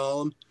as I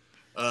call him,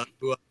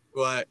 who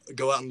I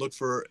go out and look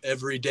for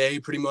every day,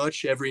 pretty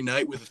much every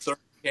night with a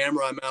thermal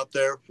camera. I'm out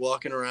there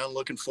walking around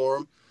looking for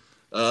him.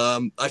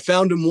 I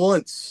found him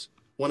once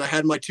when I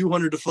had my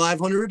 200 to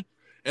 500,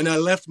 and I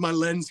left my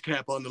lens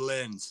cap on the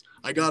lens.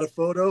 I got a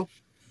photo,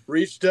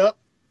 reached up,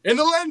 and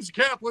the lens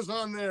cap was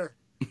on there,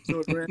 so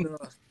it ran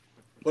off.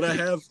 But I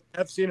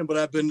have seen him, but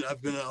I've been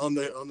on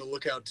the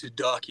lookout to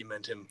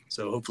document him.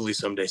 So hopefully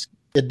someday.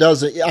 it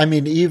doesn't. I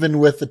mean, even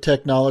with the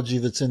technology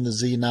that's in the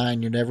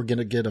Z9, you're never going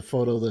to get a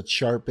photo that's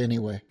sharp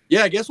anyway.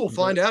 Yeah, I guess we'll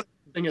find out.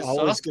 It's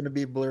always going to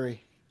be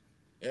blurry.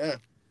 Yeah.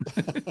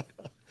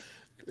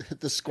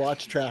 The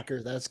Squatch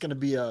tracker. That's going to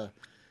be a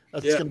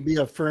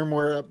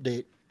firmware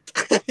update.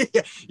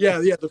 yeah.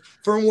 The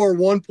firmware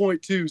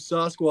 1.2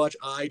 Sasquatch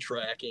eye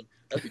tracking.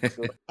 That'd be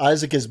cool.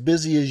 Isaac, as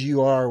busy as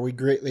you are, we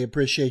greatly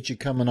appreciate you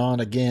coming on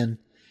again.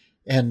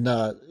 And,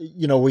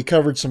 we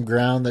covered some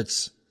ground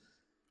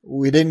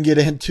we didn't get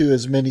into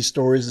as many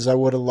stories as I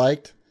would have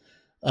liked,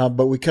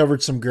 but we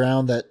covered some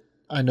ground that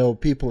I know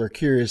people are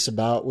curious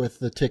about with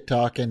the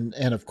TikTok and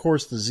of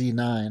course the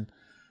Z9.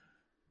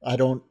 I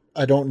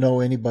don't know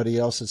anybody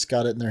else that's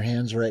got it in their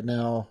hands right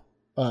now,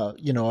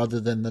 other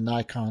than the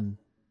Nikon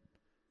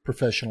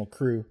professional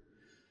crew.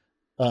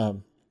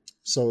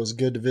 So it was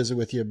good to visit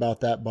with you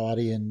about that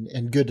body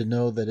and good to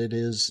know that it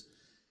is,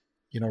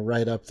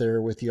 right up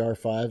there with the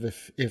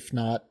R5, if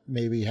not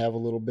maybe have a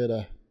little bit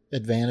of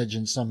advantage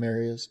in some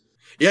areas.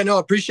 Yeah, no, I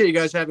appreciate you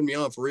guys having me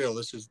on for real.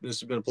 This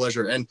has been a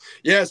pleasure. And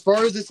yeah, as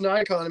far as this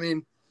Nikon, I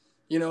mean,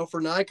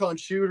 for Nikon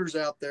shooters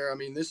out there, I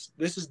mean, this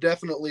is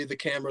definitely the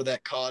camera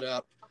that caught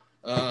up,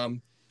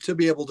 to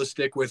be able to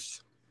stick with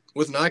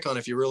Nikon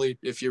if you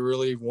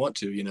really want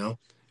to,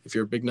 if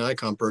you're a big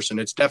Nikon person,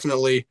 it's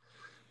definitely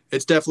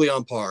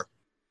on par.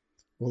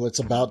 Well, it's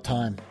about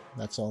time.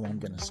 That's all I'm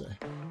going to say.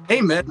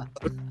 Hey, man.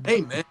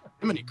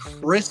 Jiminy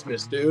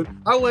Christmas, dude.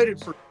 I waited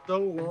for so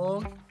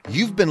long.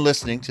 You've been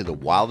listening to the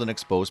Wild and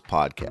Exposed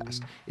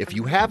podcast. If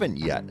you haven't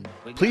yet,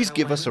 please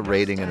give us a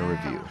rating and a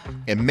review.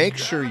 And make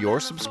sure you're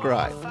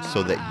subscribed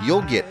so that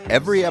you'll get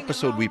every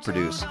episode we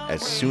produce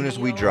as soon as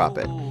we drop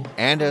it.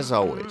 And as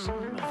always,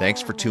 thanks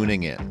for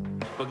tuning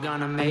in. We're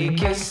gonna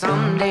make it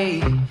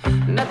someday.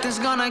 Nothing's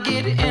gonna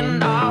get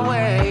in our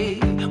way.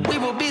 We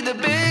will be the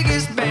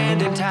biggest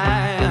band in town.